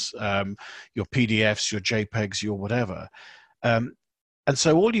Optos, your PDFs, your JPEGs, your whatever. And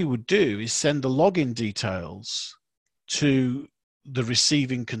so all you would do is send the login details to the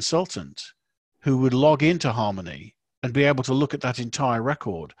receiving consultant, who would log into Harmony and be able to look at that entire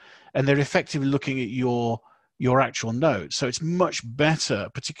record. And they're effectively looking at your actual notes. So it's much better,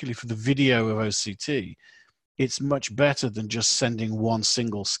 particularly for the video of OCT, it's much better than just sending one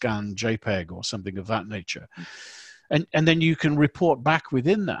single scan JPEG or something of that nature. And then you can report back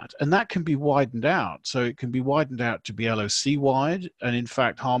within that, and that can be widened out. So it can be widened out to be LOC wide, and in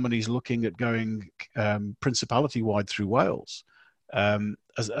fact, Harmony's looking at going principality wide through Wales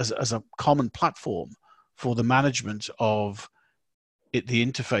as a common platform for the management of the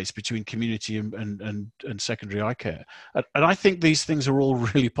interface between community and secondary eye care. And I think these things are all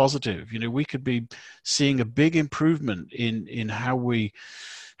really positive. You know, we could be seeing a big improvement in how we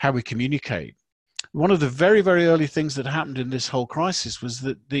communicate. One of the very, very early things that happened in this whole crisis was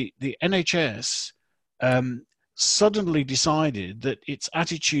that the NHS suddenly decided that its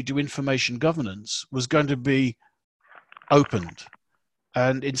attitude to information governance was going to be opened.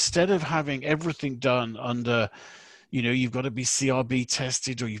 And instead of having everything done under, you know, you've got to be CRB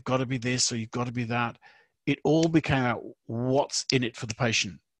tested, or you've got to be this, or you've got to be that, it all became out what's in it for the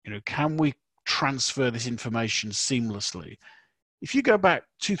patient. You know, can we transfer this information seamlessly? If you go back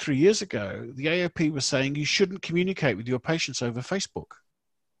 2-3 years ago, the AOP was saying you shouldn't communicate with your patients over Facebook.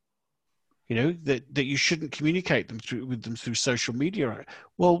 You know, that you shouldn't communicate with them through social media.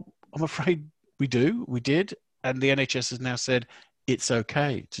 Well, I'm afraid we did, and the NHS has now said it's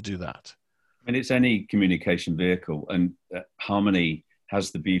okay to do that. And it's any communication vehicle, and Harmony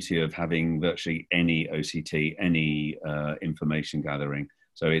has the beauty of having virtually any OCT, any information gathering.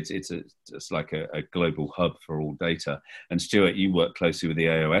 So it's like a global hub for all data. And Stuart, you work closely with the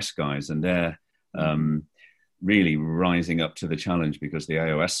AOS guys, and they're really rising up to the challenge, because the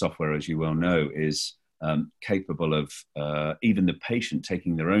AOS software, as you well know, is capable of even the patient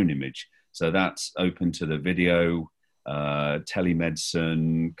taking their own image. So that's open to the video,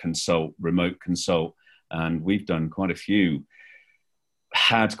 telemedicine, consult, remote consult. And we've done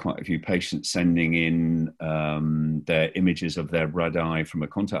had quite a few patients sending in their images of their red eye from a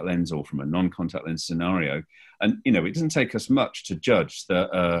contact lens or from a non-contact lens scenario. And, you know, it doesn't take us much to judge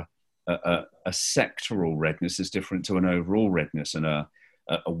that a sectoral redness is different to an overall redness, and a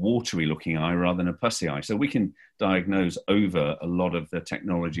watery looking eye rather than a pussy eye. So we can diagnose over a lot of the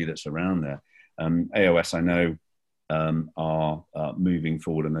technology that's around there. AOS, I know, are moving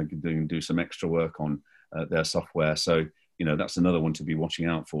forward, and they're going to do some extra work on their software. So, you know, that's another one to be watching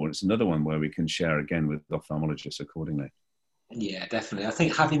out for. It's another one where we can share again with ophthalmologists accordingly. Yeah, definitely. I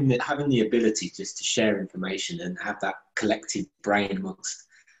think having the ability just to share information and have that collective brain amongst,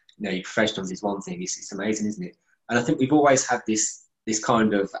 you know, your professionals is one thing. It's amazing, isn't it? And I think we've always had this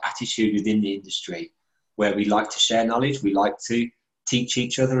kind of attitude within the industry where we like to share knowledge. We like to teach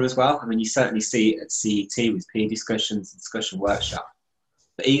each other as well. I mean, you certainly see it at CET with peer discussions and discussion workshop.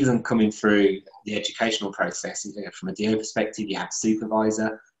 But even coming through the educational process, you know, from a DO perspective, you have a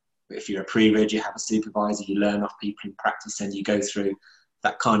supervisor. If you're a pre-reg, you have a supervisor. You learn off people in practice, and you go through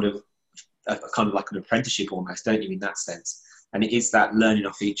that kind of like an apprenticeship almost, don't you, in that sense? And it is that learning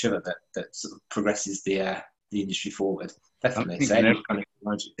off each other that sort of progresses the industry forward. Definitely. So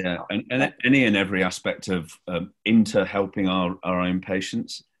and any and every aspect of into helping our own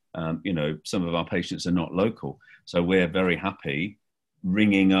patients. You know, some of our patients are not local, so we're very happy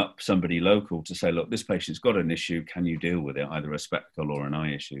ringing up somebody local to say, look, this patient's got an issue, can you deal with it, either a spectacle or an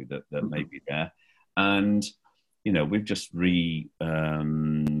eye issue that may be there. And, you know, we've just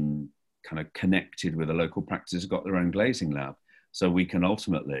kind of connected with a local practice who's got their own glazing lab. So we can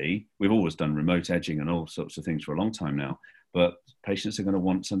ultimately, we've always done remote edging and all sorts of things for a long time now, but patients are going to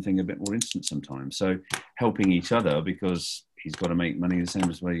want something a bit more instant sometimes. So helping each other, because he's got to make money the same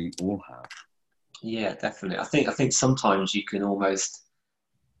as we all have. Yeah, definitely. I think sometimes you can almost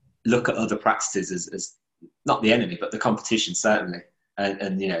look at other practices as not the enemy, but the competition, certainly.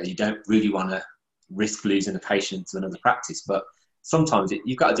 And you know, you don't really want to risk losing a patient to another practice, but sometimes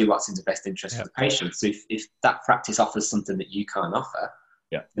you've got to do what's in the best interest of the patient. So if that practice offers something that you can't offer,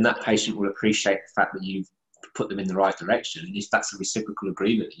 then that patient will appreciate the fact that you've put them in the right direction. And if that's a reciprocal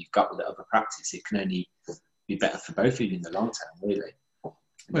agreement that you've got with the other practice, it can only be better for both of you in the long term, really.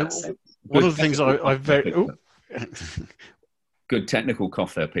 Well, one of the things I very... Good technical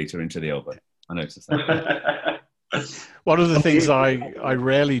cough there, Peter, into the elbow. I noticed that. One of the things I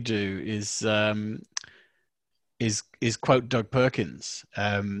rarely do is quote Doug Perkins,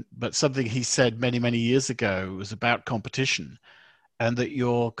 but something he said many years ago was about competition, and that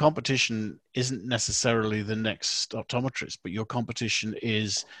your competition isn't necessarily the next optometrist, but your competition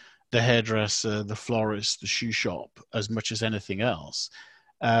is the hairdresser, the florist, the shoe shop, as much as anything else.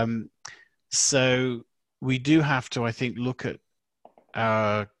 So we do have to, I think, look at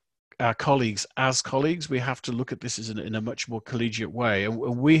our colleagues as colleagues. We have to look at this in a much more collegiate way. And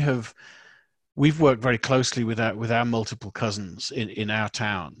we've worked very closely with our multiple cousins in our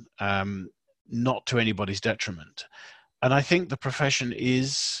town, not to anybody's detriment. And I think the profession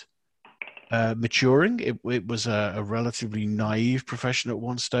is maturing. It was a relatively naive profession at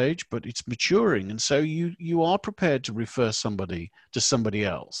one stage, but it's maturing. And so you are prepared to refer somebody to somebody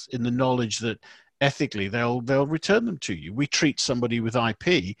else in the knowledge that ethically they'll return them to you. We treat somebody with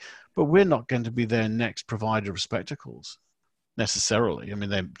IP, but we're not going to be their next provider of spectacles necessarily. I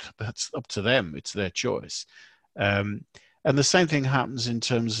mean, that's up to them. It's their choice. And the same thing happens in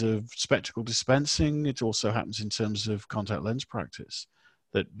terms of spectacle dispensing. It also happens in terms of contact lens practice,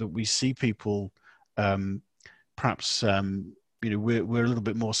 that we see people perhaps, we're a little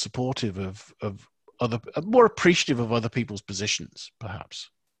bit more supportive of other, more appreciative of other people's positions,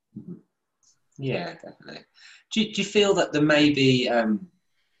 perhaps. Yeah, definitely. Do you feel that there may be a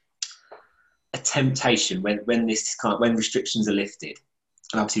temptation when restrictions are lifted,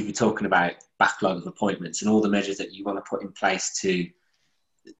 and obviously we're talking about backlog of appointments and all the measures that you want to put in place to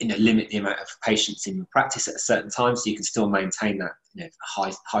limit the amount of patients in your practice at a certain time, so you can still maintain that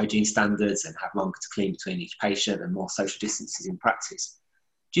high hygiene standards and have longer to clean between each patient and more social distances in practice.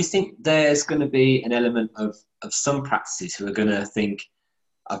 Do you think there's going to be an element of some practices who are going to think,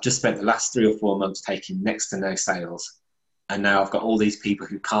 I've just spent the last 3 or 4 months taking next to no sales, and now I've got all these people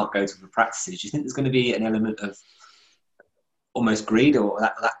who can't go to the practices? Do you think there's going to be an element of almost greed or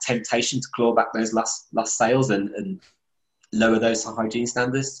that temptation to claw back those last sales and lower those hygiene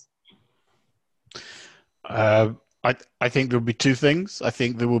standards? I think there'll be two things. I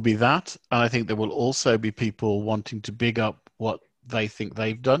think there will be that, and I think there will also be people wanting to big up what they think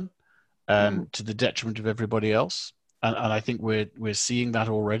they've done to the detriment of everybody else. And I think we're seeing that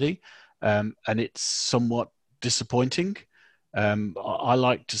already, and it's somewhat disappointing. I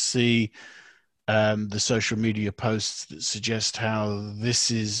like to see the social media posts that suggest how this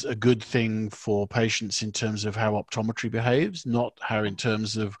is a good thing for patients in terms of how optometry behaves, not how in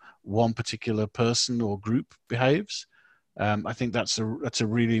terms of one particular person or group behaves. I think that's a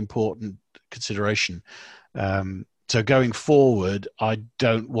really important consideration. So going forward, I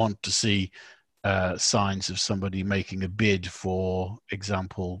don't want to see signs of somebody making a bid, for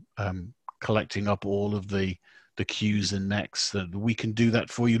example, collecting up all of the queues and necks, that we can do that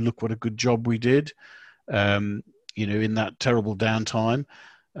for you. Look what a good job we did. In that terrible downtime.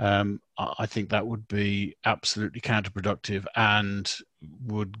 I think that would be absolutely counterproductive and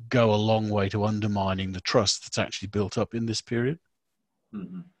would go a long way to undermining the trust that's actually built up in this period.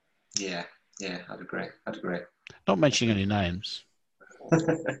 Mm-hmm. Yeah, I'd agree. Not mentioning any names. Of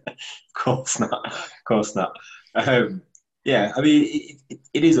course not. Yeah, I mean,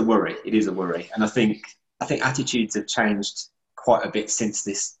 it is a worry. And I think attitudes have changed quite a bit since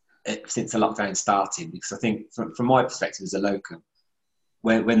the lockdown started, because I think from my perspective as a locum,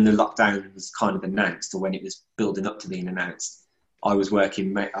 when the lockdown was kind of announced, or when it was building up to being announced, I was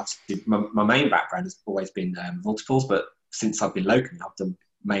working, my main background has always been multiples, but since I've been locum, I've done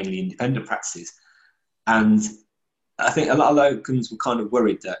mainly independent practices. And I think a lot of locums were kind of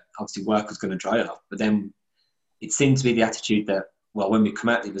worried that obviously work was going to dry up, but then it seemed to be the attitude that, well, when we come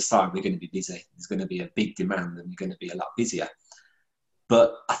out the other side, we're going to be busy. There's going to be a big demand and we're going to be a lot busier.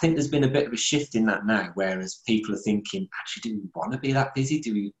 But I think there's been a bit of a shift in that now, whereas people are thinking, actually, do we want to be that busy?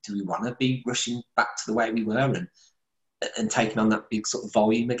 Do we want to be rushing back to the way we were and taking on that big sort of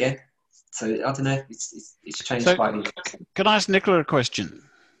volume again? So I don't know, it's changed slightly. Can I ask Nicola a question?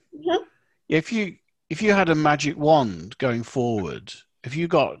 Mm-hmm. If you had a magic wand going forward, if you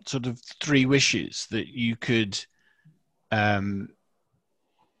got sort of 3 wishes that you could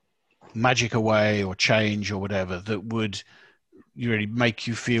magic away or change or whatever, that would really make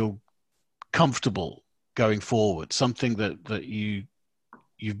you feel comfortable going forward, something that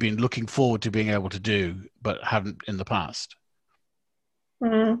you've been looking forward to being able to do but haven't in the past?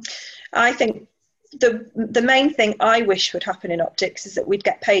 I think the main thing I wish would happen in optics is that we'd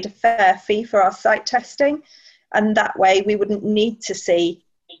get paid a fair fee for our site testing, and that way we wouldn't need to see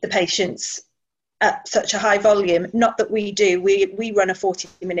the patients at such a high volume. Not that we do, we run a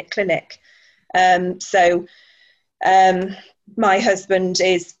 40-minute clinic. My husband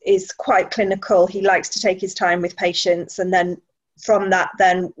is quite clinical. He likes to take his time with patients, and then from that,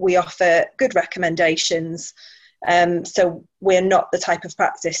 then we offer good recommendations. So we're not the type of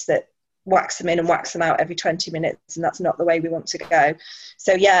practice that wax them in and wax them out every 20 minutes, and that's not the way we want to go.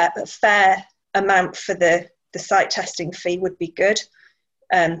 So yeah, a fair amount for the site testing fee would be good,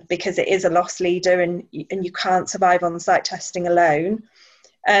 because it is a loss leader, and you can't survive on site testing alone.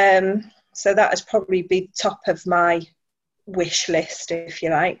 So that would probably be top of my wish list, if you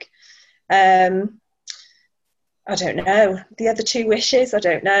like. I don't know. The other two wishes, I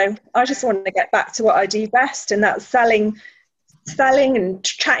don't know. I just want to get back to what I do best, and that's selling and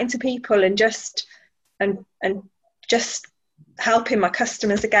chatting to people, and just helping my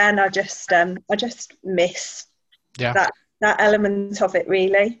customers again. I just miss that element of it,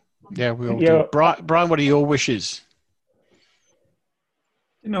 really. Yeah, we all do. Brian, what are your wishes?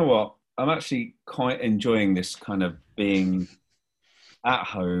 You know what? I'm actually quite enjoying this kind of being at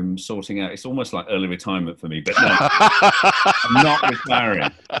home, sorting out. It's almost like early retirement for me, but no, I'm not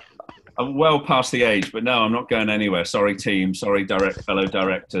retiring. I'm well past the age, but no, I'm not going anywhere. Sorry, team. Sorry, fellow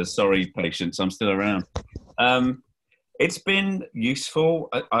directors. Sorry, patients. I'm still around. It's been useful.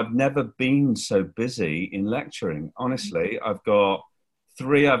 I've never been so busy in lecturing. Honestly, I've got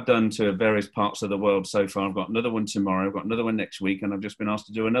 3 I've done to various parts of the world so far. I've got another one tomorrow. I've got another one next week, and I've just been asked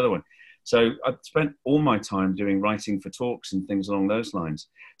to do another one. So I've spent all my time doing writing for talks and things along those lines.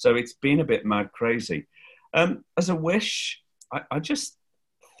 So it's been a bit mad crazy. As a wish, I just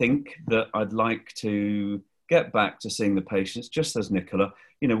think that I'd like to get back to seeing the patients, just as Nicola.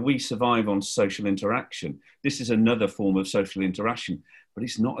 You know, we survive on social interaction. This is another form of social interaction, but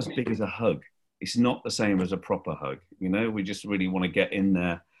it's not as big as a hug. It's not the same as a proper hug. You know, we just really want to get in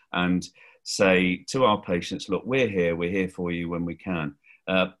there and say to our patients, look, we're here for you when we can.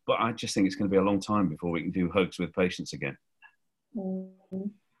 But I just think it's going to be a long time before we can do hugs with patients again. Now,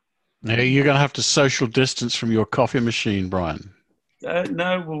 you're going to have to social distance from your coffee machine, Brian.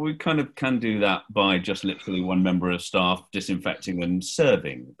 No, well, we kind of can do that by just literally one member of staff disinfecting and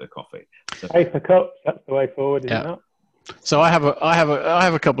serving the coffee. So, paper cups, that's the way forward, isn't it? So I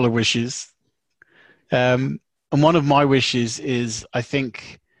have a couple of wishes, and one of my wishes is, I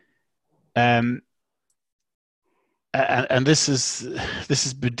think, and this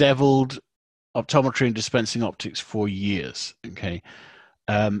is bedeviled optometry and dispensing optics for years. Okay,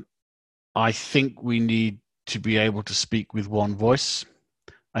 I think we need to be able to speak with one voice.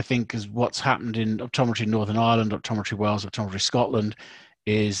 I think as what's happened in optometry Northern Ireland, optometry Wales, optometry Scotland,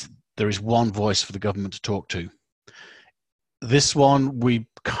 is there is one voice for the government to talk to. This one, we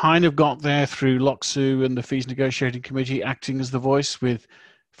kind of got there through LOCSU and the Fees Negotiating Committee acting as the voice, with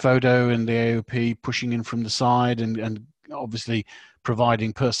FODO and the AOP pushing in from the side and obviously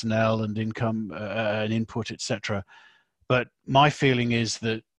providing personnel and income and input, etc. But my feeling is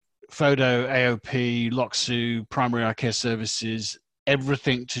that FODO, AOP, LOCSU, primary eye care services,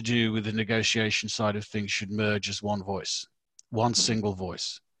 everything to do with the negotiation side of things should merge as one voice, one single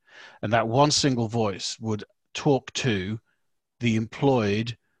voice. And that one single voice would talk to the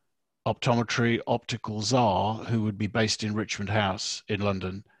employed optometry optical czar, who would be based in Richmond House in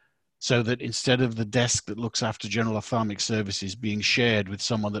London, so that instead of the desk that looks after general ophthalmic services being shared with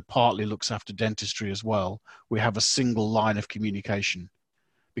someone that partly looks after dentistry as well, we have a single line of communication.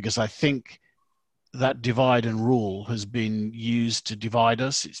 Because I think that divide and rule has been used to divide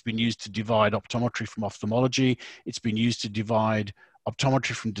us. It's been used to divide optometry from ophthalmology. It's been used to divide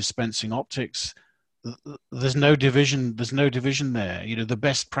optometry from dispensing optics. There's no division. There's no division there. You know, the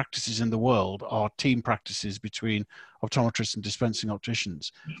best practices in the world are team practices between optometrists and dispensing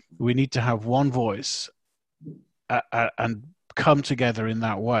opticians. We need to have one voice and come together in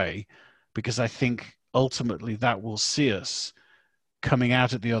that way, because I think ultimately that will see us coming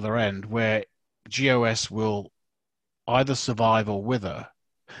out at the other end, where GOS will either survive or wither,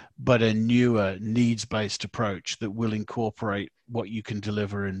 but a newer needs-based approach that will incorporate what you can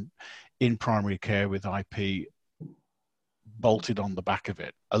deliver in primary care with IP bolted on the back of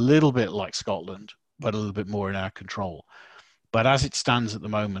it. A little bit like Scotland, but a little bit more in our control. But as it stands at the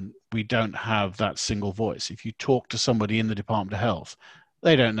moment, we don't have that single voice. If you talk to somebody in the Department of Health,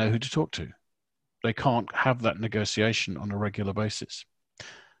 they don't know who to talk to. They can't have that negotiation on a regular basis.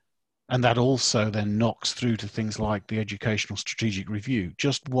 And that also then knocks through to things like the educational strategic review.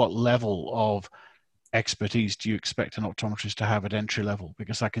 Just what level of expertise do you expect an optometrist to have at entry level?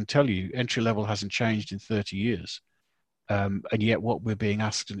 Because I can tell you, entry level hasn't changed in 30 years. And yet what we're being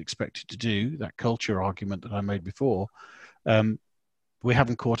asked and expected to do, that culture argument that I made before, we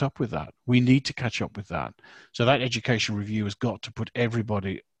haven't caught up with that. We need to catch up with that. So that education review has got to put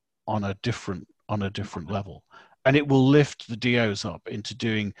everybody on a different level. And it will lift the DOs up into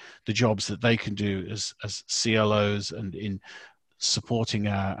doing the jobs that they can do as CLOs and in supporting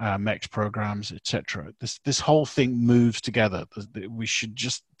our MEX programs, etc. This whole thing moves together. We should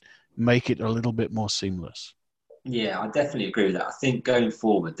just make it a little bit more seamless. Yeah, I definitely agree with that. I think going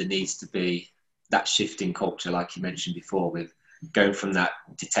forward, there needs to be that shift in culture, like you mentioned before, with going from that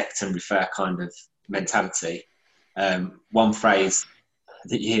detect and refer kind of mentality. One phrase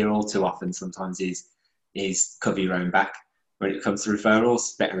that you hear all too often sometimes is cover your own back. When it comes to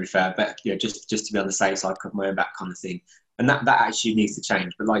referrals, better refer, better, just to be on the safe side, cover my own back kind of thing. And that attitude needs to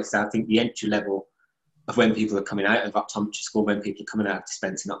change. But like I said, I think the entry level of when people are coming out of optometry school, when people are coming out of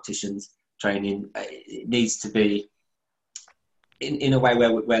dispensing opticians training, it needs to be in a way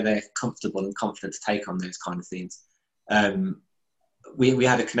where they're comfortable and confident to take on those kind of things. We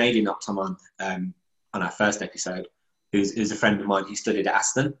had a Canadian optom on our first episode, who's a friend of mine who studied at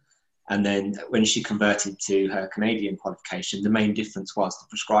Aston. And then when she converted to her Canadian qualification, the main difference was the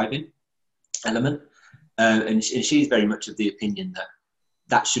prescribing element. And she's very much of the opinion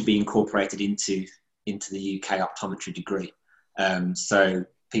that should be incorporated into the UK optometry degree. So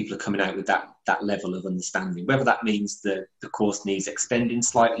people are coming out with that level of understanding. Whether that means the course needs extending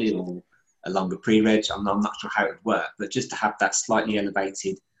slightly or a longer pre-reg, I'm not sure how it would work, but just to have that slightly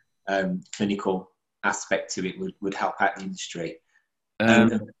elevated clinical aspect to it would help out the industry.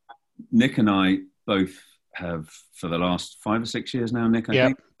 Nick and I both have, for the last 5 or 6 years now, Nick, I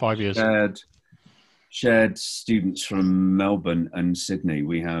think, 5 years. Shared students from Melbourne and Sydney.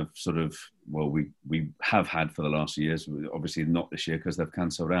 We have we have had for the last few years, obviously not this year because they've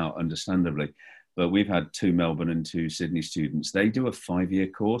cancelled out, understandably, but we've had 2 Melbourne and 2 Sydney students. They do a 5-year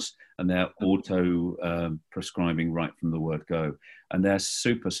course and they're auto prescribing right from the word go. And they're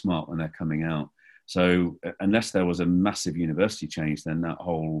super smart when they're coming out. So unless there was a massive university change, then that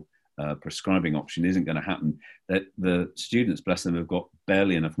whole prescribing option isn't going to happen. That the students, bless them, have got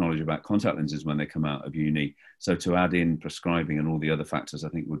barely enough knowledge about contact lenses when they come out of uni. So to add in prescribing and all the other factors, I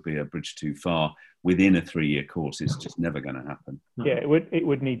think would be a bridge too far within a 3-year course. It's just never going to happen. Yeah, it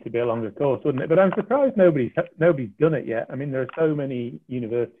would need to be a longer course, wouldn't it? But I'm surprised nobody's done it yet. I mean, there are so many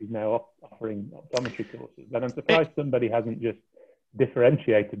universities now offering optometry courses, and I'm surprised somebody hasn't just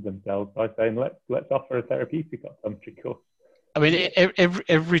differentiated themselves by saying let's offer a therapeutic optometry course. I mean,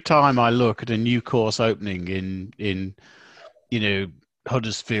 every time I look at a new course opening in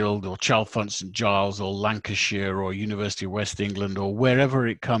Huddersfield or Chalfont St Giles or Lancashire or University of West England or wherever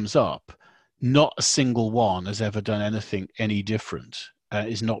it comes up, not a single one has ever done anything any different,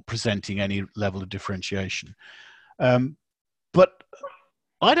 is not presenting any level of differentiation. But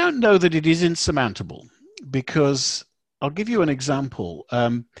I don't know that it is insurmountable, because I'll give you an example.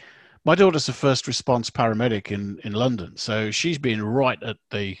 My daughter's a first response paramedic in London, so she's been right at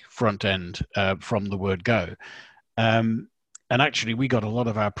the front end from the word go. And actually, we got a lot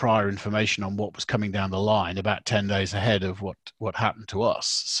of our prior information on what was coming down the line about 10 days ahead of what happened to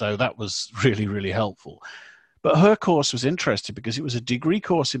us. So that was really, really helpful. But her course was interesting because it was a degree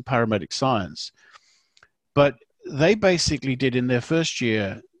course in paramedic science. But they basically did in their first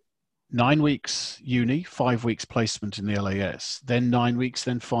year 9 weeks uni, 5 weeks placement in the LAS, then 9 weeks,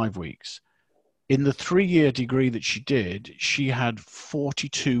 then 5 weeks. In the 3-year degree that she did, she had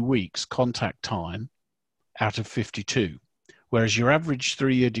 42 weeks contact time out of 52, whereas your average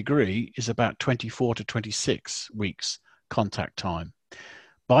 3-year degree is about 24 to 26 weeks contact time.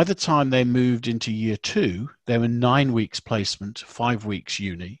 By the time they moved into year 2, they were 9 weeks placement, 5 weeks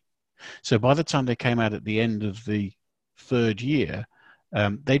uni. So by the time they came out at the end of the 3rd year,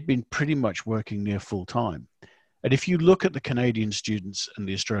 they'd been pretty much working near full time. And if you look at the Canadian students and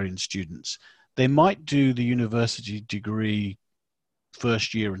the Australian students, they might do the university degree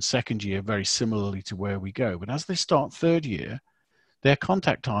first year and second year very similarly to where we go. But as they start 3rd year, their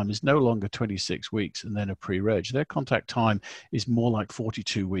contact time is no longer 26 weeks and then a pre-reg. Their contact time is more like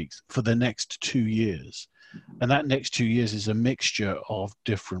 42 weeks for the next 2 years. And that next 2 years is a mixture of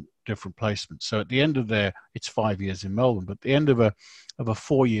different placements. So at the end of it's 5 years in Melbourne, but at the end of a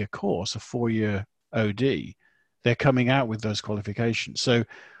 4-year course, a 4-year OD, they're coming out with those qualifications. So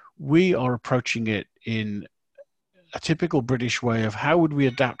we are approaching it in a typical British way of how would we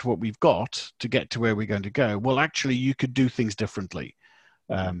adapt what we've got to get to where we're going to go? Well, actually, you could do things differently.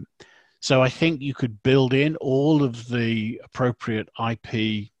 So I think you could build in all of the appropriate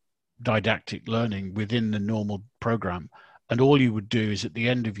IP didactic learning within the normal program. And all you would do is at the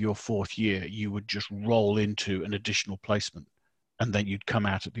end of your 4th year, you would just roll into an additional placement and then you'd come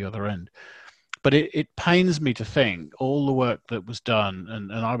out at the other end. But it pains me to think all the work that was done,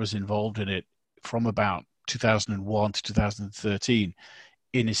 and I was involved in it from about 2001 to 2013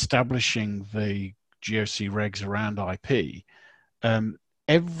 in establishing the GOC regs around IP.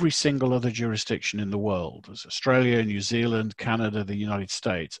 Every single other jurisdiction in the world, as Australia, New Zealand, Canada, the United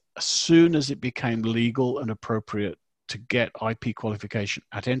States, as soon as it became legal and appropriate to get IP qualification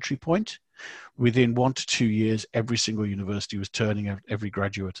at entry point. Within 1 to 2 years, every single university was turning out every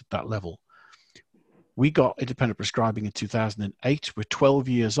graduate at that level. We got independent prescribing in 2008. We're 12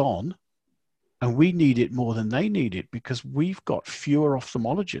 years on, and we need it more than they need it because we've got fewer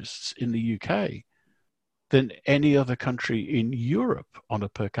ophthalmologists in the UK than any other country in Europe on a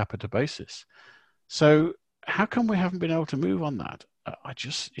per capita basis. So how come we haven't been able to move on that?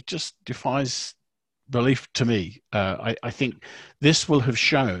 It just defies belief to me. I think this will have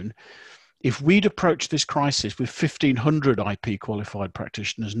shown, if we'd approached this crisis with 1,500 IP qualified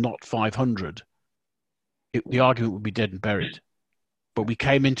practitioners, not 500, the argument would be dead and buried. But we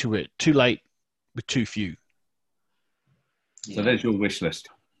came into it too late with too few. So there's your wish list.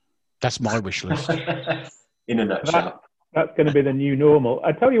 That's my wish list. In a nutshell. That's going to be the new normal.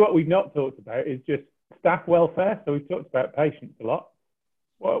 I tell you what we've not talked about is just staff welfare. So we've talked about patients a lot.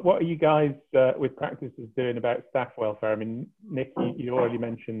 What are you guys with practices doing about staff welfare? I mean, Nick, you already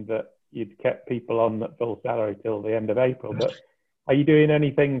mentioned that you'd kept people on at full salary till the end of April, but are you doing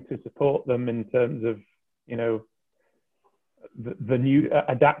anything to support them in terms of, you know, the new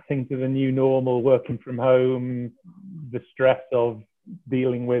adapting to the new normal, working from home, the stress of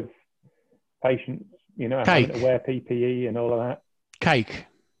dealing with patients, you know, having to wear PPE and all of that? Cake.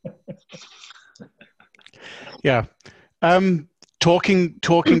 Yeah. Talking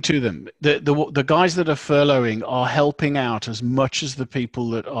to them. The guys that are furloughing are helping out as much as the people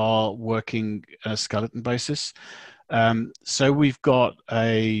that are working on a skeleton basis. So we've got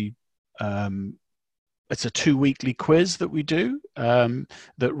it's a 2-weekly quiz that we do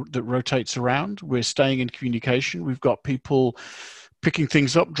that rotates around. We're staying in communication. We've got people picking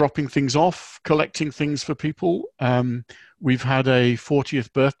things up, dropping things off, collecting things for people. We've had a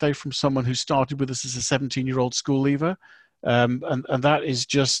 40th birthday from someone who started with us as a 17-year-old school leaver. And that is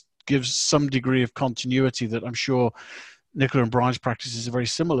just gives some degree of continuity that I'm sure Nicola and Brian's practices are very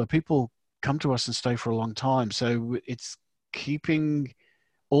similar. People come to us and stay for a long time. So it's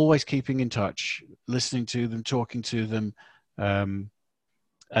always keeping in touch, listening to them, talking to them,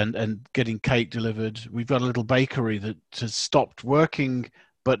 and getting cake delivered. We've got a little bakery that has stopped working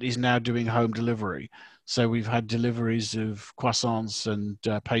but is now doing home delivery. So we've had deliveries of croissants and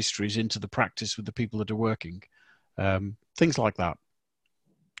pastries into the practice with the people that are working. Things like that.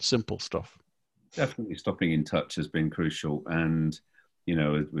 Simple stuff. Definitely stopping in touch has been crucial. And, you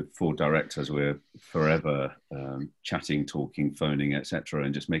know, with 4 directors, we're forever chatting, talking, phoning, etc.,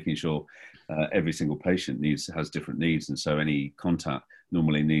 and just making sure every single patient has different needs. And so any contact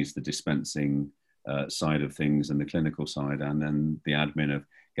normally needs the dispensing side of things and the clinical side, and then the admin of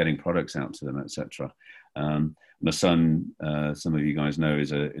getting products out to them, etc. My son, some of you guys know,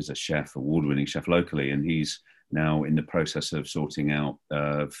 is a chef, award-winning chef locally, and he's now in the process of sorting out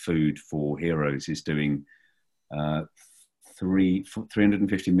food for heroes. He's doing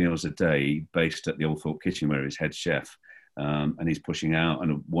 350 meals a day based at the Old Thorpe kitchen where he's head chef, and he's pushing out,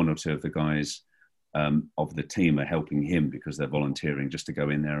 and 1 or 2 of the guys of the team are helping him because they're volunteering just to go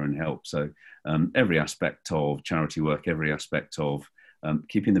in there and help. So every aspect of charity work, every aspect of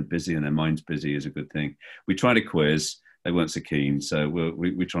keeping them busy and their minds busy is a good thing. We tried a quiz. They weren't so keen, so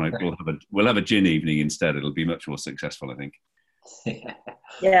we'll have a gin evening instead. It'll be much more successful, I think.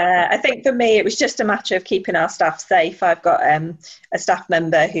 Yeah, I think for me it was just a matter of keeping our staff safe. I've got a staff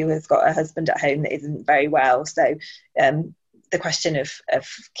member who has got a husband at home that isn't very well, so the question of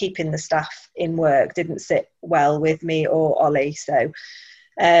keeping the staff in work didn't sit well with me or Ollie. So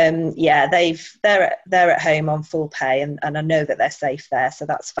yeah, they're at home on full pay, and I know that they're safe there, so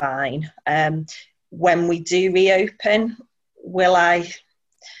that's fine. When we do reopen, will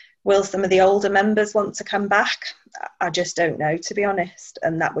some of the older members want to come back? I just don't know, to be honest,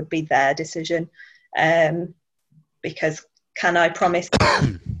 and that would be their decision. Because can I promise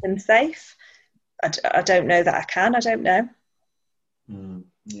them safe? I don't know that I can. I don't know.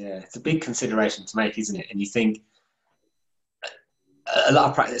 Yeah, it's a big consideration to make, isn't it? And you think a lot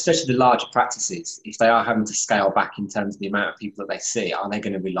of practice, especially the larger practices, if they are having to scale back in terms of the amount of people that they see, are they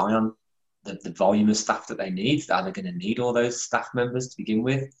going to rely on the volume of staff that they need? Are they going to need all those staff members to begin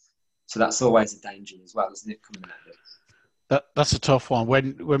with? So that's always a danger as well, isn't it, coming out of it? That's a tough one.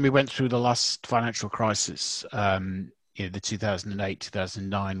 When we went through the last financial crisis, the 2008,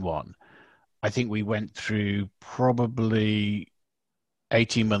 2009 one, I think we went through probably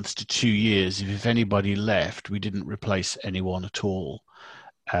 18 months to 2 years. If anybody left, we didn't replace anyone at all.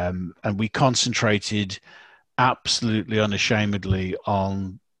 And we concentrated absolutely unashamedly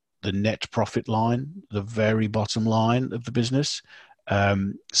on the net profit line, the very bottom line of the business.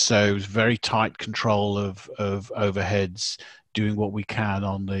 So it was very tight control of overheads, doing what we can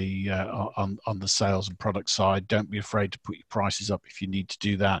on the on the sales and product side. Don't be afraid to put your prices up if you need to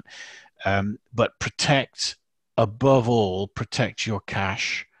do that. But above all, protect your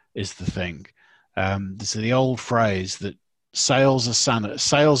cash is the thing. This is the old phrase that sales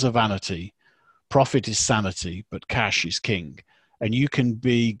are vanity, profit is sanity, but cash is king. And you can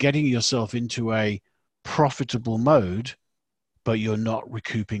be getting yourself into a profitable mode, but you're not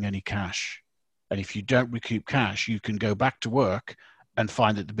recouping any cash. And if you don't recoup cash, you can go back to work and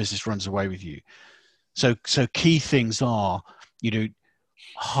find that the business runs away with you. So key things are,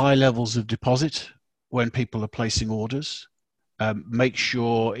 high levels of deposit when people are placing orders. Make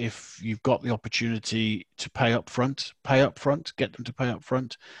sure if you've got the opportunity to pay up front, get them to pay up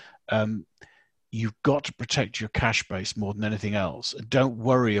front. You've got to protect your cash base more than anything else. Don't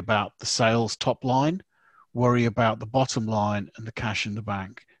worry about the sales top line. Worry about the bottom line and the cash in the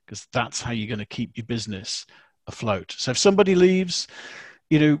bank, because that's how you're going to keep your business afloat. So if somebody leaves,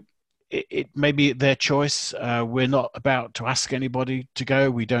 it may be their choice. We're not about to ask anybody to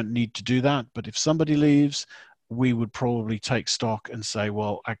go. We don't need to do that. But if somebody leaves, we would probably take stock and say,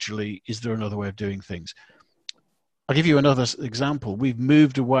 well, actually, is there another way of doing things? I'll give you another example. We've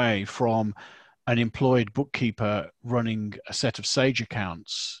moved away from an employed bookkeeper running a set of Sage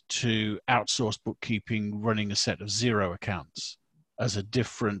accounts to outsourced bookkeeping running a set of Xero accounts as a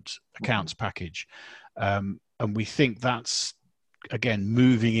different accounts package. And we think that's, again,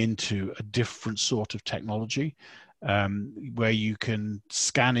 moving into a different sort of technology where you can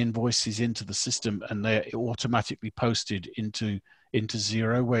scan invoices into the system and they're automatically posted into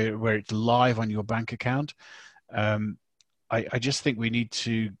Xero where it's live on your bank account. I just think we need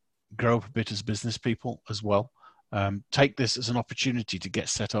to grow up a bit as business people as well. Take this as an opportunity to get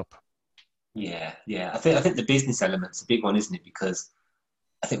set up. Yeah. I think the business element's a big one, isn't it? Because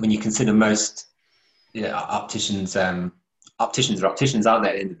I think when you consider most opticians are opticians, aren't they?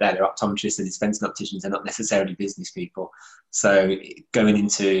 At the end of the day, they're optometrists and dispensing opticians. They're not necessarily business people. So going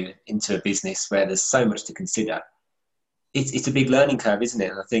into a business where there's so much to consider, it's a big learning curve, isn't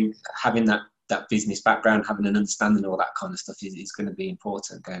it? And I think having that business background, having an understanding of all that kind of stuff is going to be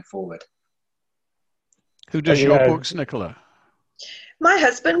important going forward. Who does your books, Nicola? My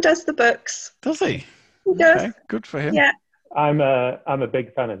husband does the books. Does he? He does. Okay, good for him. Yeah. I'm a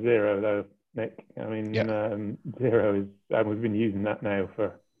big fan of Xero though, Nick. I mean, Xero is, we've been using that now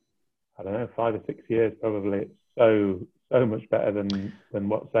for, I don't know, 5 or 6 years probably. It's so much better than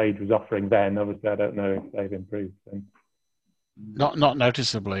what Sage was offering then. Obviously, I don't know if they've improved since. Not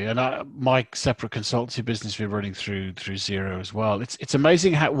noticeably, and my separate consultancy business we're running through Xero as well. It's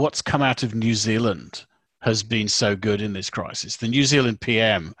amazing how what's come out of New Zealand has been so good in this crisis. The New Zealand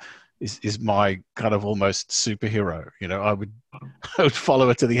PM is my kind of almost superhero. I would follow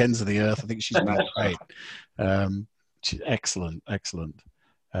her to the ends of the earth. I think she's been great. She's excellent.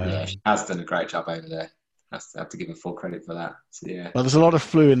 Yeah, she has done a great job over there. I have to give her full credit for that. So, yeah. Well, there's a lot of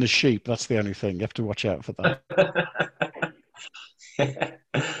flu in the sheep. That's the only thing. You have to watch out for that.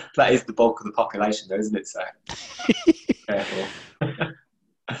 That is the bulk of the population, though, isn't it? So careful.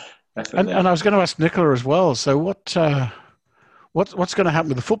 And I was going to ask Nicola as well. So what's going to happen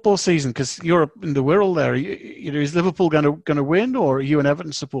with the football season? Because you're in the Wirral there. Is Liverpool going to win, or are you an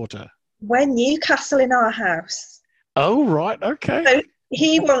Everton supporter? We're Newcastle in our house. Oh right, okay. So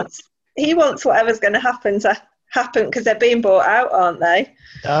he wants whatever's going to happen because they're being bought out, aren't they?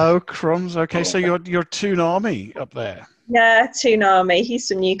 Oh crumbs. Okay, so you're Toon Army up there. Yeah, Toon Army. He's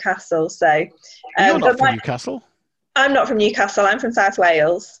from Newcastle, so. You're not from Newcastle? I'm not from Newcastle. I'm from South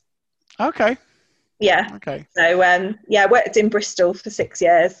Wales. Okay. Yeah. Okay. So, worked in Bristol for 6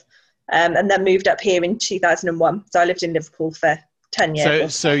 years and then moved up here in 2001. So I lived in Liverpool for 10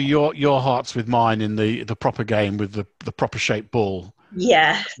 years. So your heart's with mine in the proper game with the proper shaped ball.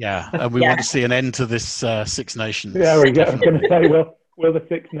 Yeah. Yeah, and we want to see an end to this Six Nations. Yeah, we go. I was going to say, will the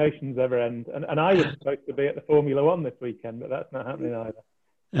Six Nations ever end? And I was supposed to be at the Formula One this weekend, but that's not happening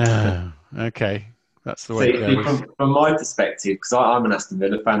either. Okay. That's the way it goes. From my perspective, because I'm an Aston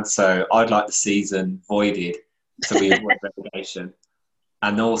Villa fan, so I'd like the season voided so we avoid relegation.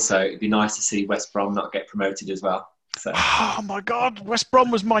 And also, it'd be nice to see West Brom not get promoted as well. So. Oh, my God. West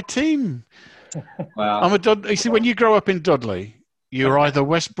Brom was my team. Wow. You see, when you grow up in Dudley, you're either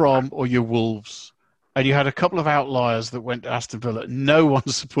West Brom or you're Wolves. And you had a couple of outliers that went to Aston Villa. No one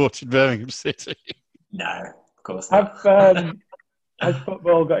supported Birmingham City. No, of course not. Has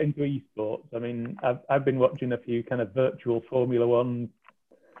football got into esports? I mean, I've been watching a few kind of virtual Formula One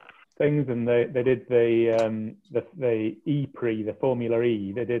things, and they did the E-Prix, the Formula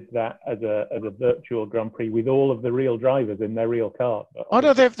E. They did that as a virtual Grand Prix with all of the real drivers in their real cars. Oh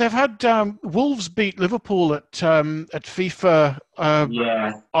no, they've had Wolves beat Liverpool at FIFA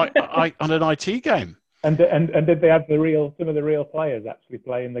on an IT game. And did they have some of the real players actually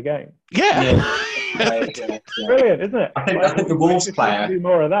playing the game? Yeah. Brilliant, isn't it? I think the Wolves player do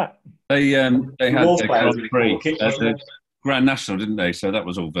more of that. They had Wolves the player Grand was Prix really cool. at the Grand National, didn't they? So that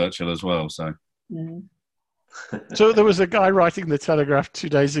was all virtual as well. So. So there was a guy writing the Telegraph 2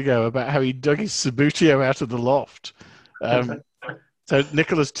 days ago about how he dug his Subbuteo out of the loft. So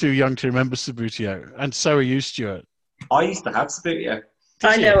Nicola's too young to remember Subbuteo, and so are you, Stuart. I used to have Subbuteo.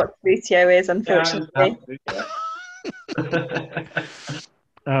 I know what Subbuteo is, unfortunately.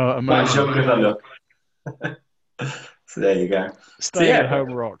 Oh, amazing. Young as I look. So there you go. Staying at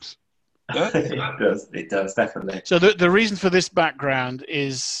home rocks. It does, definitely. So the reason for this background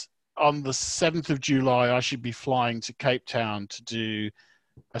is on the 7th of July, I should be flying to Cape Town to do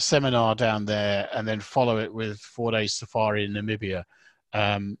a seminar down there and then follow it with 4 days safari in Namibia.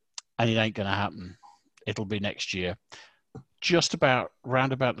 And it ain't going to happen. It'll be next year. Just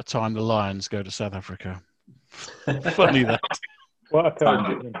round about the time the Lions go to South Africa. Funny that. What a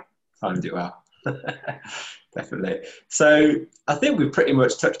coincidence. Timed it well. Definitely. So I think we've pretty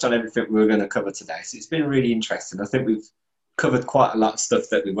much touched on everything we were going to cover today. So it's been really interesting. I think we've covered quite a lot of stuff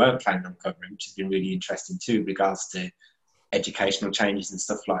that we weren't planning on covering, which has been really interesting too, with regards to educational changes and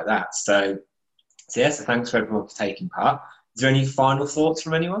stuff like that. So thanks for everyone for taking part. Is there any final thoughts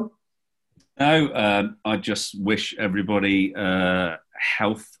from anyone? No, I just wish everybody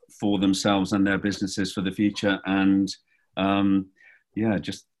health for themselves and their businesses for the future. And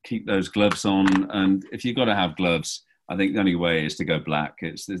just keep those gloves on. And if you've got to have gloves, I think the only way is to go black.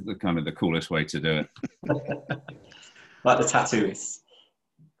 It's the kind of the coolest way to do it. Like the tattooists.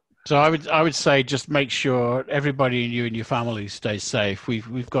 So I would say just make sure everybody and you and your family stay safe.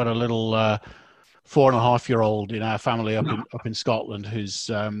 We've got a little 4.5-year-old in our family up in Scotland who's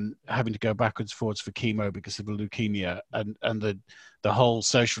having to go backwards forwards for chemo because of leukemia, and the whole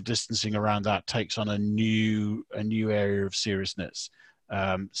social distancing around that takes on a new area of seriousness.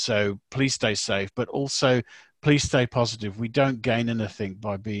 So please stay safe, but also please stay positive. We don't gain anything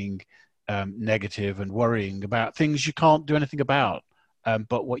by being negative and worrying about things you can't do anything about.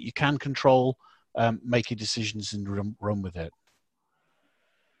 But what you can control, make your decisions and run with it.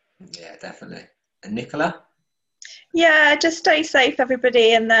 Yeah, definitely. And Nicola? Yeah, just stay safe,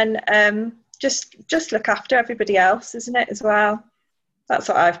 everybody, and then just look after everybody else, isn't it, as well? That's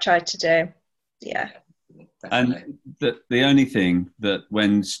what I've tried to do. Yeah. Definitely. And the only thing that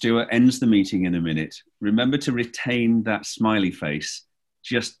when Stuart ends the meeting in a minute, remember to retain that smiley face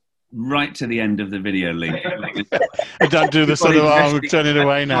just right to the end of the video link. Don't do the sort of, I'm turning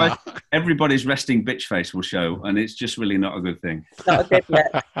away now. Everybody's resting bitch face will show, and it's just really not a good thing. Not a good look.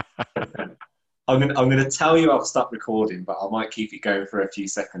 I'm going to tell you I'll stop recording, but I might keep it going for a few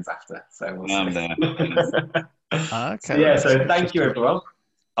seconds after. So we'll see. I'm there. Okay. So thank you, everyone.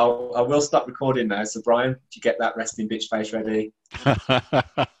 I will stop recording now. So Brian, did you get that resting bitch face ready? Thank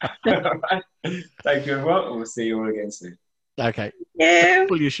you, everyone. And we'll see you all again soon. Okay. Yeah.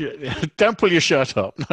 Don't pull your shirt up.